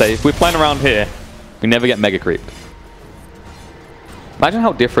strategy, to say if we're playing around here, we never get mega creep. Imagine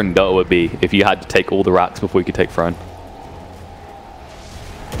how different Dota would be if you had to take all the racks before you could take throne.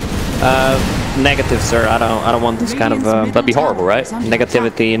 Negative, sir. I don't want this kind of that'd be horrible, right?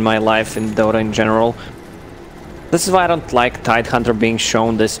 Negativity in my life, in Dota in general. This is why I don't like Tidehunter being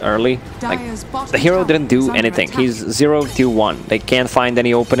shown this early. Like, the hero didn't do anything. He's 0 to 1. They can't find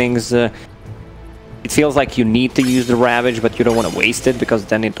any openings. It feels like you need to use the Ravage, but you don't want to waste it, because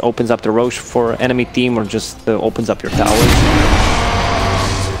then it opens up the Roche for enemy team, or just opens up your towers.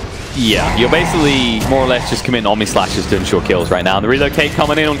 Yeah, you're basically more or less just committing Omni Slashes to ensure kills right now. And the relocate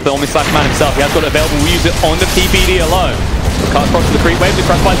coming in onto the Omni Slash man himself. He has got it available. We'll use it on the PPD alone. Cut across to the creep wave. The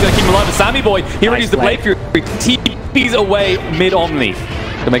crash fight's going to keep him alive. But Sammy Boy, he already used the Blade Fury. TP's away mid-Omni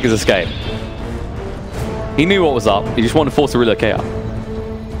to make his escape. He knew what was up. He just wanted to force a relocate out.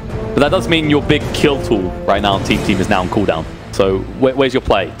 But that does mean your big kill tool right now on TEAM is now on cooldown. So where's your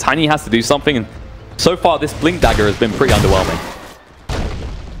play? Tiny has to do something, and so far this Blink Dagger has been pretty underwhelming.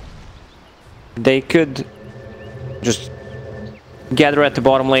 They could just gather at the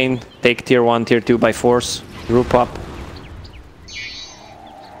bottom lane, take tier 1, tier 2 by force, group up.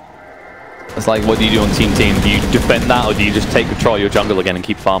 It's like, what do you do on TEAMTEAM? Do you defend that, or do you just take control of your jungle again and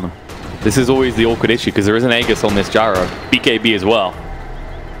keep farming? This is always the awkward issue, because there is an Aegis on this gyro, BKB as well.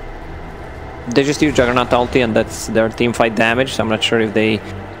 They just use Juggernaut ulti, and that's their team fight damage, so I'm not sure if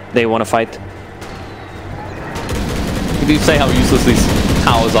they want to fight. You do say how useless these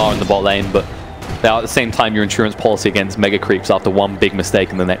towers are in the bot lane, but they are at the same time your insurance policy against mega creeps after one big mistake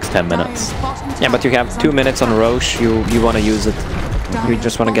in the next 10 minutes. Yeah, but you have 2 minutes on Roche, you want to use it. You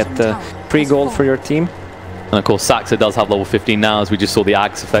just want to get the free gold for your team. And of course Saxa does have level 15 now, as we just saw the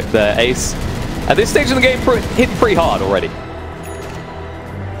Axe affect their ace. At this stage of the game, hit pretty hard already.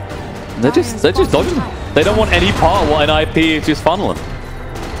 They're just dodging them. They don't want any part of what NiP is just funneling.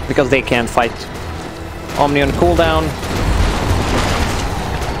 Because they can't fight. Omni on cooldown.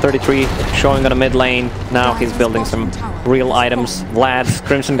 33 showing on a mid lane. Now he's building some real items. Vlad,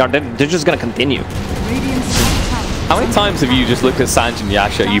 Crimson Guard, they're just gonna continue. How many times have you just looked at Sanj and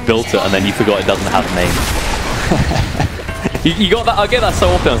Yasha, you built it, and then you forgot it doesn't have a name? you got that? I get that so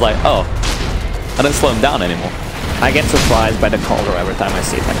often. I was like, oh, I don't slow him down anymore. I get surprised by the color every time I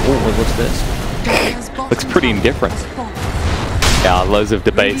see it. Like, oh, what's this? Looks pretty indifferent. Yeah, loads of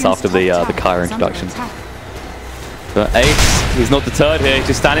debates after the Kyra introduction. But Ace, he's not deterred here. He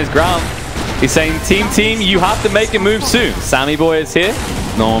just stands his ground. He's saying, team, you have to make a move soon. Sammy Boy is here.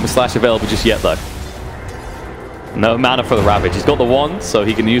 No Omni Slash available just yet, though. No mana for the Ravage. He's got the wand, so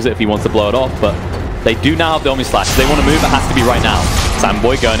he can use it if he wants to blow it off, but they do now have the Omni Slash. If they want to move, it has to be right now. Sammy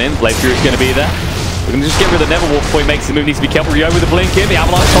Boy going in. Blade Fury is going to be there. We're going to just get rid of the Neverwolf before he makes the move. Needs to be careful. Rio with the blink in. The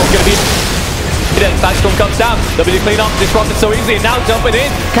Avalanche is going to be Then Static Storm comes down. They'll be to clean up, disrupted so easily, and now jumping in.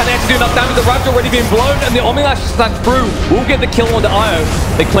 Can they actually do enough damage? The Ravage already being blown, and the Omnilash stands through. Will get the kill on the Io.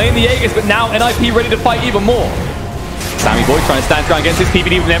 They claim the Aegis, but now NiP ready to fight even more. Sammy Boy trying to stand ground against his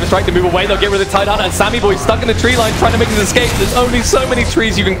PVD with Never Strike to move away. They'll get rid of the Tidehunter, and Sammy Boy stuck in the tree line trying to make his escape. There's only so many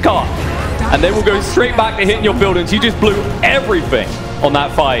trees you can cut, and they will go straight back to hitting your buildings. You just blew everything on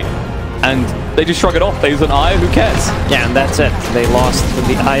that fight, and they just shrug it off. They use an Io, who cares? Yeah, and that's it. They lost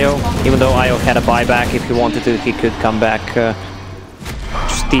the Io, even though Io had a buyback. If he wanted to, he could come back,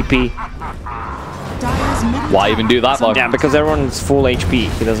 just TP. Why even do that, though? Yeah, because everyone's full HP.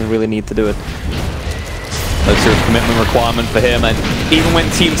 He doesn't really need to do it. No serious commitment requirement for him, and even when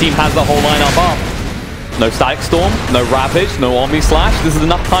TEAMTEAM has the whole lineup up, no Static Storm, no Ravage, no Omni Slash, this is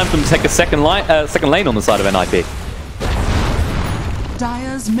enough time for them to take a second lane on the side of NiP.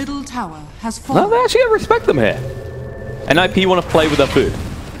 Dire's middle tower has fallen. No, they actually respect them here. NiP want to play with their food.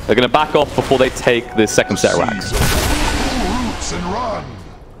 They're going to back off before they take the second set of racks.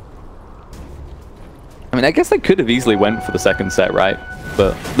 I mean, I guess they could have easily went for the second set, right?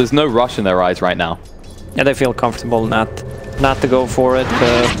 But there's no rush in their eyes right now. Yeah, they feel comfortable not to go for it.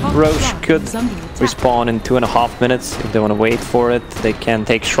 Roche could respawn in 2.5 minutes if they want to wait for it. They can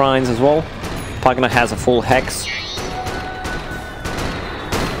take shrines as well. Pugna has a full hex.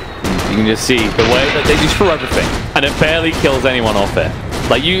 You can just see the way that they just threw everything, and it barely kills anyone off it.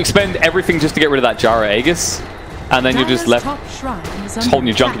 Like, you expend everything just to get rid of that Gyro Aegis, and then you're just left just holding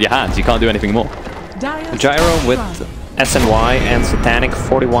your junk in your hands. You can't do anything more. Gyro with SNY and Satanic,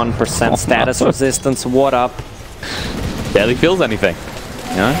 41% status resistance. What up? Barely feels anything.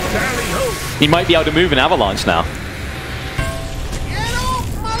 You know? He might be able to move an Avalanche now.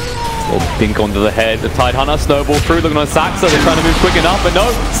 Little pink onto the head. The Tidehunter snowball through, looking on Saxa. They're trying to move quick enough, but no.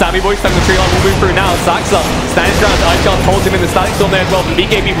 Sammy Boy stuck in the tree line, will move through now. Saxa stands ground. Ichard holds him in the Static Storm there as well.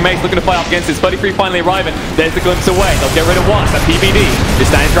 BKB from Ace looking to fight up against this. 33 finally arriving. There's the glimpse away. They'll get rid of one. A PVD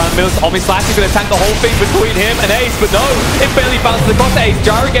just stands ground in the middle. Omni Slash is going to tank the whole thing between him and Ace, but no. It barely bounces across to Ace.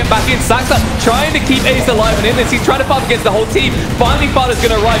 Gyro getting back in. Saxa trying to keep Ace alive and in this. He's trying to fight against the whole team. Finally, Father's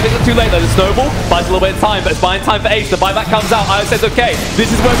going to arrive. Isn't too late though. The snowball buys a little bit of time, but it's buying time for Ace. The buyback comes out. Io says, okay,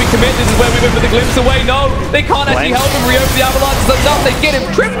 this is where we commit. This is where we win for the glimpse away. No, they can't actually help him reopen the Avalanche. So enough. They get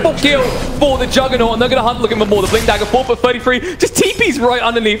him. Triple kill for the Juggernaut, and they're going to hunt looking for more. The Blink Dagger 4 for 33. Just TP's right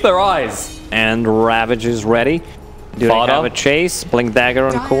underneath their eyes. And Ravage is ready. Do they have a chase? Blink Dagger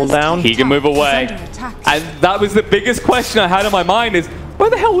on cooldown. He can move away. And that was the biggest question I had in my mind is, where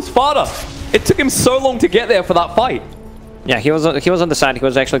the hell was Fada? It took him so long to get there for that fight. Yeah, he was on the side. He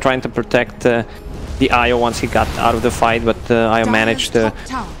was actually trying to protect the Io once he got out of the fight, but Io managed to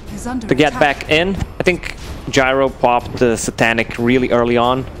get back in. I think Gyro popped the Satanic really early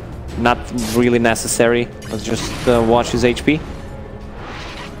on. Not really necessary. Let's just watch his HP.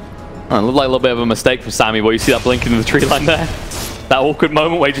 Oh, it looked like a little bit of a mistake for Sammy, where you see that blinking in the tree line there. That awkward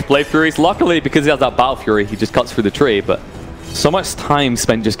moment where he just Blade Furies. Luckily, because he has that Battle Fury, he just cuts through the tree, but so much time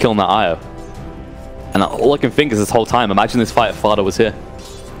spent just killing that Io. And all I can think is this whole time, imagine this fight if Fada was here.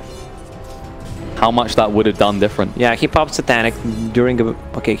 How much that would have done different. Yeah, he popped Satanic during a...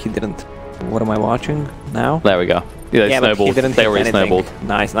 Okay, he didn't. What am I watching now? There we go. Yeah, they snowballed. They already snowballed.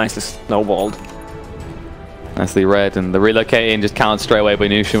 Nice, nicely snowballed. Nicely read, and the relocating just countered straight away by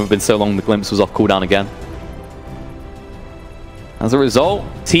Nushin. It's been so long the glimpse was off cooldown again. As a result,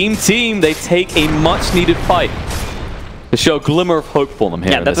 TEAMTEAM, they take a much needed fight to show a glimmer of hope for them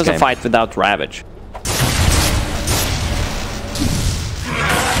here. Yeah, that was a fight without Ravage.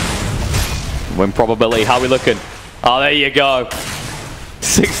 Win probability, how are we looking? Oh, there you go.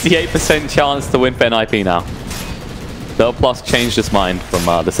 68% chance to win for NiP now. They'll plus changed his mind from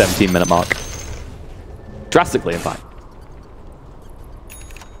the 17-minute mark. Drastically, in fact.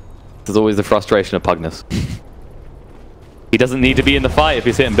 There's always the frustration of Pugnus. He doesn't need to be in the fight if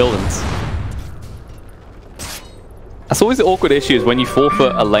he's hitting buildings. That's always the awkward issue, is when you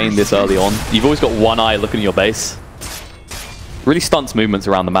forfeit a lane this early on, you've always got one eye looking at your base. Really stunts movements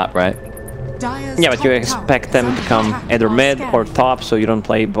around the map, right? Yeah, but you expect them to come either mid or top, so you don't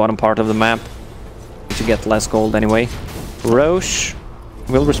play bottom part of the map. To get less gold anyway. Roche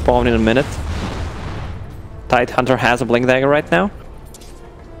will respawn in a minute. Tidehunter has a Blink Dagger right now.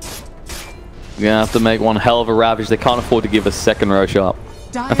 You're gonna have to make one hell of a Ravage. They can't afford to give a second Roche up.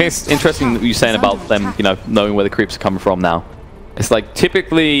 I think it's interesting what you're saying about them, you know, knowing where the creeps are coming from now. It's like,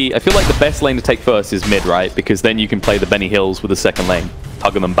 typically, I feel like the best lane to take first is mid, right? Because then you can play the Benny Hills with the second lane,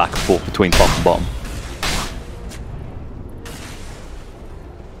 tugging them back and forth between top and bottom.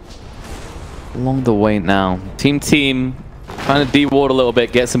 Along the way now, TEAMTEAM trying to de-ward a little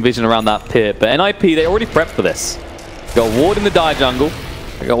bit, get some vision around that pit. But NiP, they already prepped for this. Got a ward in the dire jungle.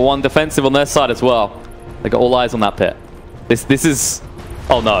 They got one defensive on their side as well. They got all eyes on that pit. This is...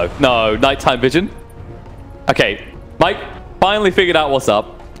 Oh no, no, nighttime vision. Okay, Mike finally figured out what's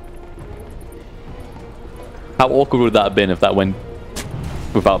up. How awkward would that have been if that went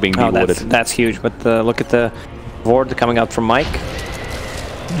without being rewarded? That's huge, but look at the ward coming out from Mike.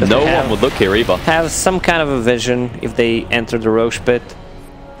 No one would look here either. Have some kind of a vision if they enter the Roche pit.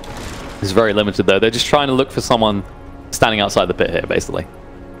 It's very limited though. They're just trying to look for someone standing outside the pit here, basically.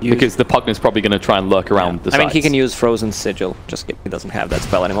 Because the Pugner's probably going to try and lurk around the sides. I mean, he can use Frozen Sigil. Just he doesn't have that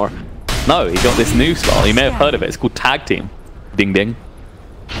spell anymore. No, he got this new spell. You may have heard of it. It's called Tag Team. Ding ding.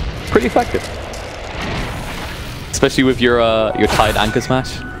 Pretty effective. Especially with your tied Anchor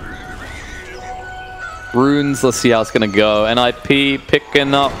Smash. Runes, let's see how it's going to go. NiP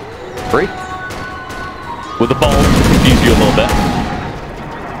picking up 3. With the ball to confuse you a little bit.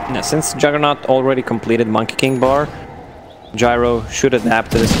 Now, since Juggernaut already completed Monkey King bar, Gyro should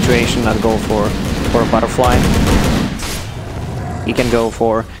adapt to the situation, not go for a butterfly. He can go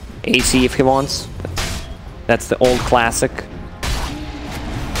for AC if he wants. That's the old classic.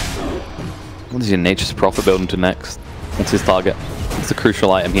 What is your Nature's Prophet building to next? What's his target? It's a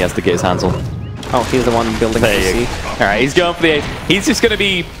crucial item he has to get his hands on. Oh, he's the one building the AC. Alright, he's going for the AC. He's just going to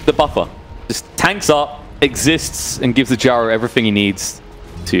be the buffer. Just tanks up, exists, and gives the Gyro everything he needs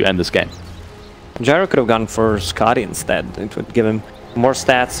to end this game. Gyro could have gone for Scotty instead. It would give him more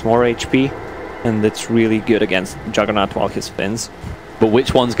stats, more HP, and it's really good against Juggernaut while he spins. But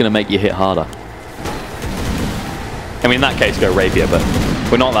which one's going to make you hit harder? I mean, in that case, go Rapier, but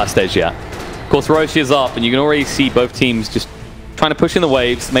we're not at that stage yet. Of course, Roche is up, and you can already see both teams just trying to push in the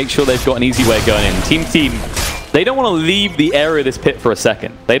waves, make sure they've got an easy way going in. TEAMTEAM, they don't want to leave the area of this pit for a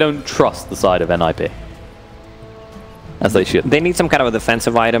second. They don't trust the side of NiP. As they should. They need some kind of a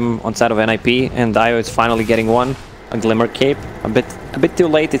defensive item on side of NiP, and Dio is finally getting one. A Glimmer Cape. A bit too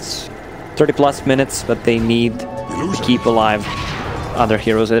late. It's 30+ minutes, but they need to keep alive other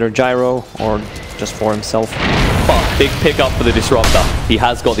heroes, either Gyro or just for himself. But big pickup for the Disruptor. He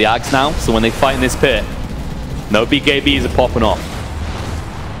has got the Axe now, so when they fight in this pit, no BKBs are popping off.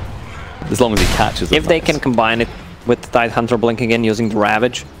 As long as he catches them. If they can combine it with the Tide Hunter blinking in using the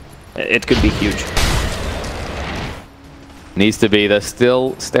Ravage, it could be huge. Needs to be. They're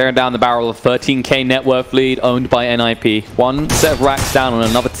still staring down the barrel of 13k net worth lead owned by NiP. One set of racks down and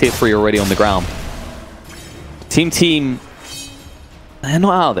another tier 3 already on the ground. TEAMTEAM, they're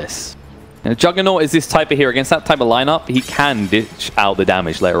not out of this. You know, Juggernaut is this type of hero. Against that type of lineup, he can dish out the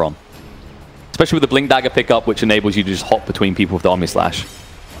damage later on. Especially with the Blink Dagger pickup, which enables you to just hop between people with the Omni Slash.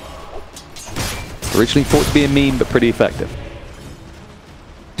 Originally thought to be a meme, but pretty effective.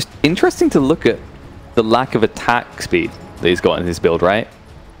 Just interesting to look at the lack of attack speed that he's got in his build, right?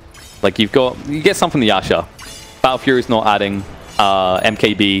 Like you get some from the Yasha. Battle Fury's not adding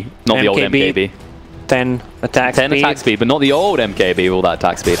MKB, not the old MKB. 10 attack speed. 10 attack speed, but not the old MKB with all that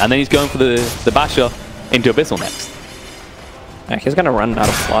attack speed. And then he's going for the Basher into Abyssal next. Yeah, he's gonna run out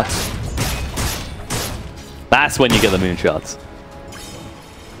of slots. That's when you get the moonshots.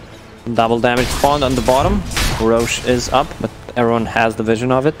 Double damage spawned on the bottom. Roche is up, but everyone has the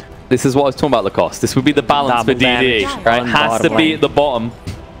vision of it. This is what I was talking about, Lacoste. This would be the balance for DD, right? Has to be at the bottom.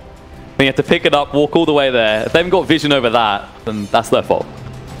 Then you have to pick it up, walk all the way there. If they haven't got vision over that, then that's their fault.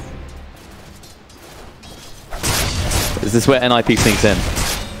 Is this where NiP sneaks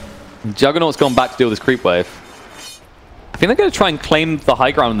in? Juggernaut's gone back to deal with this creep wave. I think they're going to try and claim the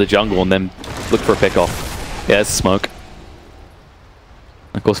high ground in the jungle and then look for a pick-off. Yeah, there's smoke.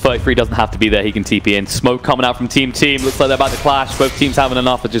 Of course, 33 doesn't have to be there. He can TP in. Smoke coming out from TEAMTEAM. Looks like they're about to clash. Both teams having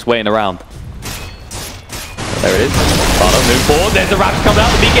enough of just waiting around. There it is. Bardo move forward. There's the Raptor coming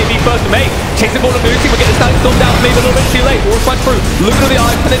out. The BKB first to make. Chasing ball to Moosey. We'll get the standing storm down. Maybe a little bit too late. War's punch through. Looking at the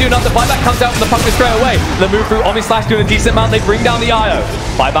Io. Can they do enough? The buyback comes out from the Pugner straight away. The move through. Omni Slash doing a decent amount. They bring down the Io.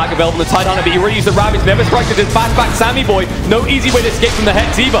 Buyback available to the Tidehunter, but he already used the Ravage. Never strikes to just bash back Sammy Boy. No easy way to escape from the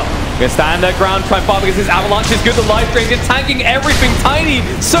Hex either. Gonna stand their ground, try and fight because this Avalanche is good. The life drain is tanking everything. Tiny,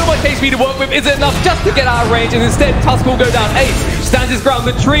 so much HP to work with. Is it enough just to get out of range? And instead, Tusk will go down. Ace stands his ground.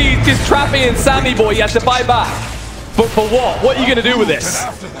 The trees just trapping in Sammy Boy. He has to buy back. But for what? What are you going to do with this?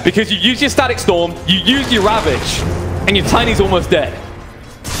 Because you use your Static Storm, you use your Ravage, and your Tiny's almost dead.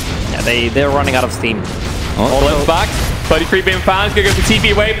 Yeah, they're running out of steam. All back. 33 being found. He's going to go for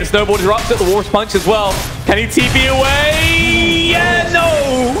TP away, but the Snowball disrupts at the War's Punch as well. Can he TP away? Yeah,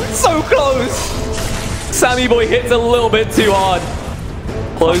 no! So close! Sammy Boy hits a little bit too hard.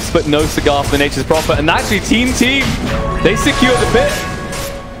 Close, but no cigar for the Nature's Prophet. And actually, TEAMTEAM, they secure the pit.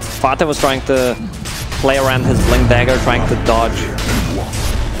 Fata was trying to play around his Blink Dagger, trying to dodge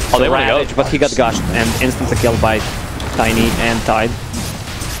the Ravage, but he got gushed and instantly killed by Tiny and Tide.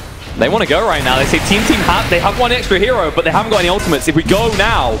 They want to go right now. They say TEAMTEAM they have one extra hero, but they haven't got any ultimates. If we go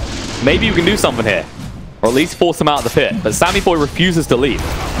now, maybe we can do something here. Or at least force them out of the pit. But Sammy Boy refuses to leave.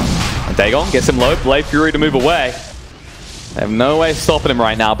 And Dagon gets him low. Blade Fury to move away. They have no way of stopping him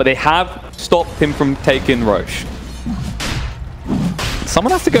right now, but they have stopped him from taking Roche.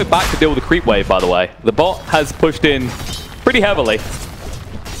 Someone has to go back to deal with the creep wave, by the way. The bot has pushed in pretty heavily.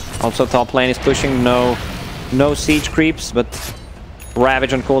 Also, top lane is pushing. No siege creeps, but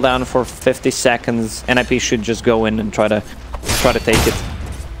Ravage on cooldown for 50 seconds. NiP should just go in and try to take it.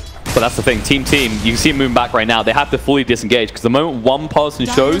 But that's the thing, TEAMTEAM, you can see him moving back right now. They have to fully disengage, because the moment one person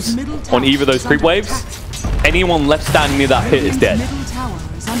shows on either of those creep waves, anyone left standing near that pit is dead.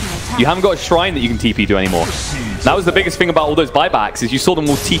 You haven't got a shrine that you can TP to anymore. That was the biggest thing about all those buybacks, is you saw them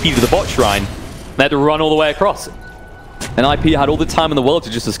all TP to the bot shrine. They had to run all the way across it. And NiP had all the time in the world to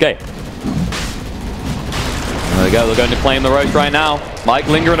just escape. There we go, they're going to claim the Roche right now. Mike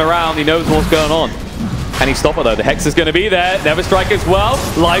lingering around, he knows what's going on. Can he stop it though? The Hex is going to be there. Never Strike as well.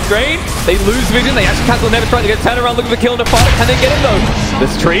 Life Drain. They lose vision. They actually cancel Never Strike. They get turned around looking for kill in the fighter. Can they get him though?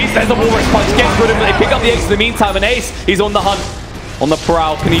 There's trees. There's the Walrus Punch. Gets rid of him. They pick up the Ace in the meantime. And Ace, he's on the hunt. On the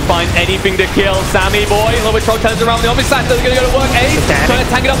prowl. Can he find anything to kill? Sammy Boy. A little bit turns around. The obvious side. They're going to go to work. Ace trying to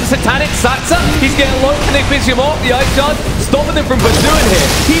tank it up to Satanic. Satsa. He's getting low. Can they finish him off? The Ice Charge stopping them from pursuing here.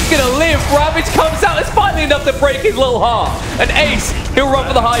 He's going to live. Ravage comes out. It's finally enough to break his little heart. And Ace, he'll run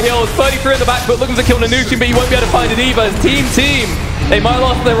for the high hills. 33 in the back foot, looking to kill Nanuchin, but he won't be able to find it either. It's TEAMTEAM. They might have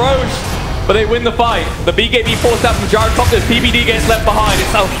lost their Roche, but they win the fight. The BKB forced out from Gyrocopters. PBD gets left behind.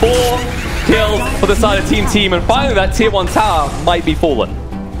 It's a 4 kill for the side of TEAMTEAM. And finally, that tier 1 tower might be fallen.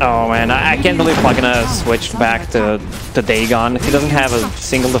 Oh man, I can't believe Pagana switched back to Dagon. He doesn't have a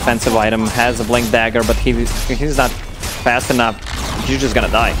single defensive item, has a Blink Dagger, but he's not fast enough. He's just gonna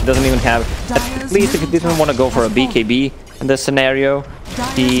die. He doesn't even have... At least if he didn't want to go for a BKB in this scenario,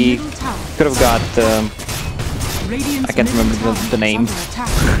 he could have got... I can't remember the name.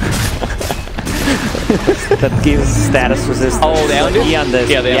 That gives status resistance. Oh, the Eondis.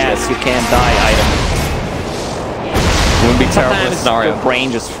 Yeah, yes, you can't die item. Wouldn't be terrible in this scenario. The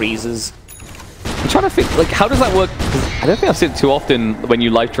brain just freezes. I'm trying to think, like, how does that work? I don't think I've seen it too often when you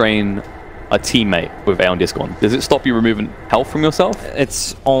life drain a teammate with Aeon Disc on. Does it stop you removing health from yourself?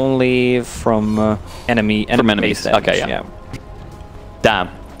 It's only from enemies. Okay, yeah. Damn.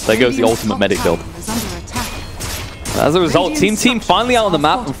 There goes the ultimate medic build. As a result, TEAMTEAM finally out on the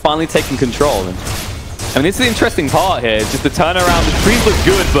map and finally taking control. And, I mean, this is the interesting part here. Just the turnaround. The trees look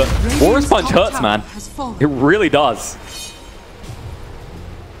good, but Walrus Punch hurts, man. It really does.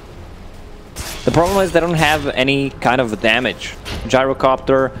 The problem is they don't have any kind of damage.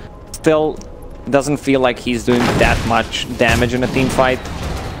 Gyrocopter still doesn't feel like he's doing that much damage in a team fight.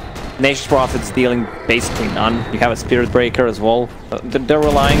 Nature's Prophet's dealing basically none. You have a Spirit Breaker as well. They're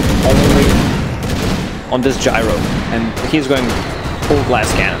relying only on this Gyro, and he's going full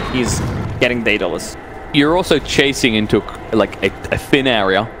Glass Cannon. He's getting dataless. You're also chasing into like a thin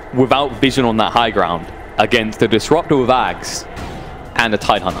area without vision on that high ground against a Disruptor with Ags and a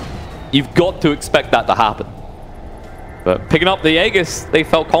Tidehunter. You've got to expect that to happen. But picking up the Aegis, they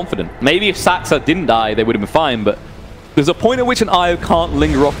felt confident. Maybe if Saxa didn't die, they would have been fine, but there's a point at which an IO can't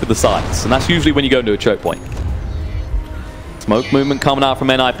linger off to the sides, and that's usually when you go into a choke point. Smoke movement coming out from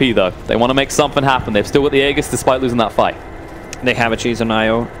NiP though. They want to make something happen. They've still got the Aegis despite losing that fight. They have a cheese on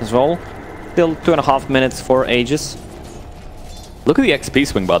IO as well. Still 2.5 minutes for Aegis. Look at the XP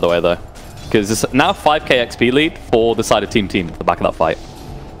swing, by the way, though. Because it's now 5k XP lead for the side of TEAMTEAM at the back of that fight.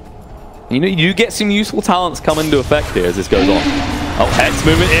 You know, you get some useful talents come into effect here as this goes on. Oh, Hex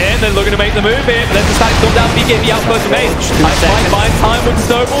moving in, they're looking to make the move here, but then the stack come down, BKB out first from Ace. Might find time with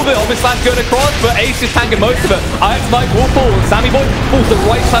Snowball, the obvious slash going across, but Ace is tanking most of it. Ix Mike will fall, and Sammy Boy falls to the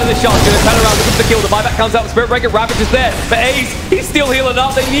right side of the shot, going to turn around, looking for the kill, the buyback comes out, Spirit Breaker, Ravage is there, but Ace, he's still healing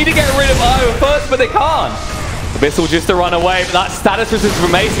up, they need to get rid of Io first, but they can't. Abyssal just to run away, but that status resistance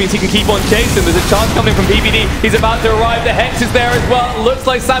from Ace means he can keep on chasing. There's a chance coming from PBD. He's about to arrive. The Hex is there as well. Looks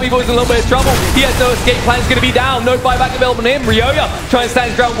like Sammy Boy's in a little bit of trouble. He has no escape plan. He's going to be down. No buyback available to him. Ryoya trying to stand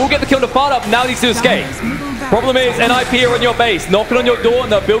his ground. Will get the kill to far up. Now needs to escape. Problem is, NiP are on your base. Knocking on your door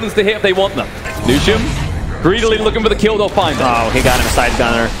and there are buildings to hit if they want them. Nushim greedily looking for the kill. They'll find him. Oh, he got him a side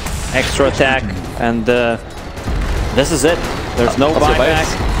gunner. Extra attack. And this is it. There's no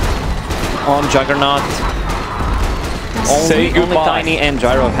buyback on Juggernaut. Only Tiny and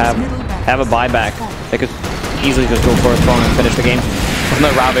Gyro have a buyback. They could easily just go for a throne and finish the game. There's no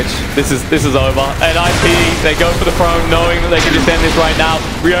Ravage. This is over. NiP, they go for the throne knowing that they can just end this right now.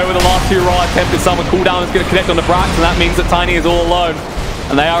 Rio with the last 2 raw attempted summon cooldown is going to connect on the Brax, and that means that Tiny is all alone.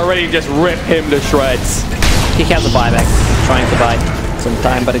 And they already just rip him to shreds. He has a buyback. He's trying to buy. some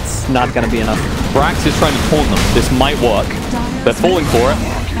time, but it's not gonna be enough. Brax is trying to taunt them. This might work. They're falling for it,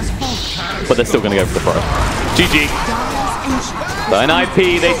 but they're still gonna go for the throw. GG. So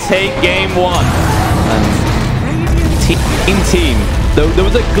NiP, they take game 1. And team. There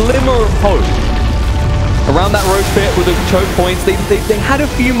was a glimmer of hope around that road pit with the choke points. They had a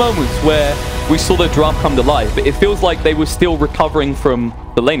few moments where we saw the drop come to life, but it feels like they were still recovering from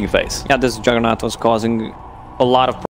the laning phase. Yeah, this Juggernaut was causing a lot of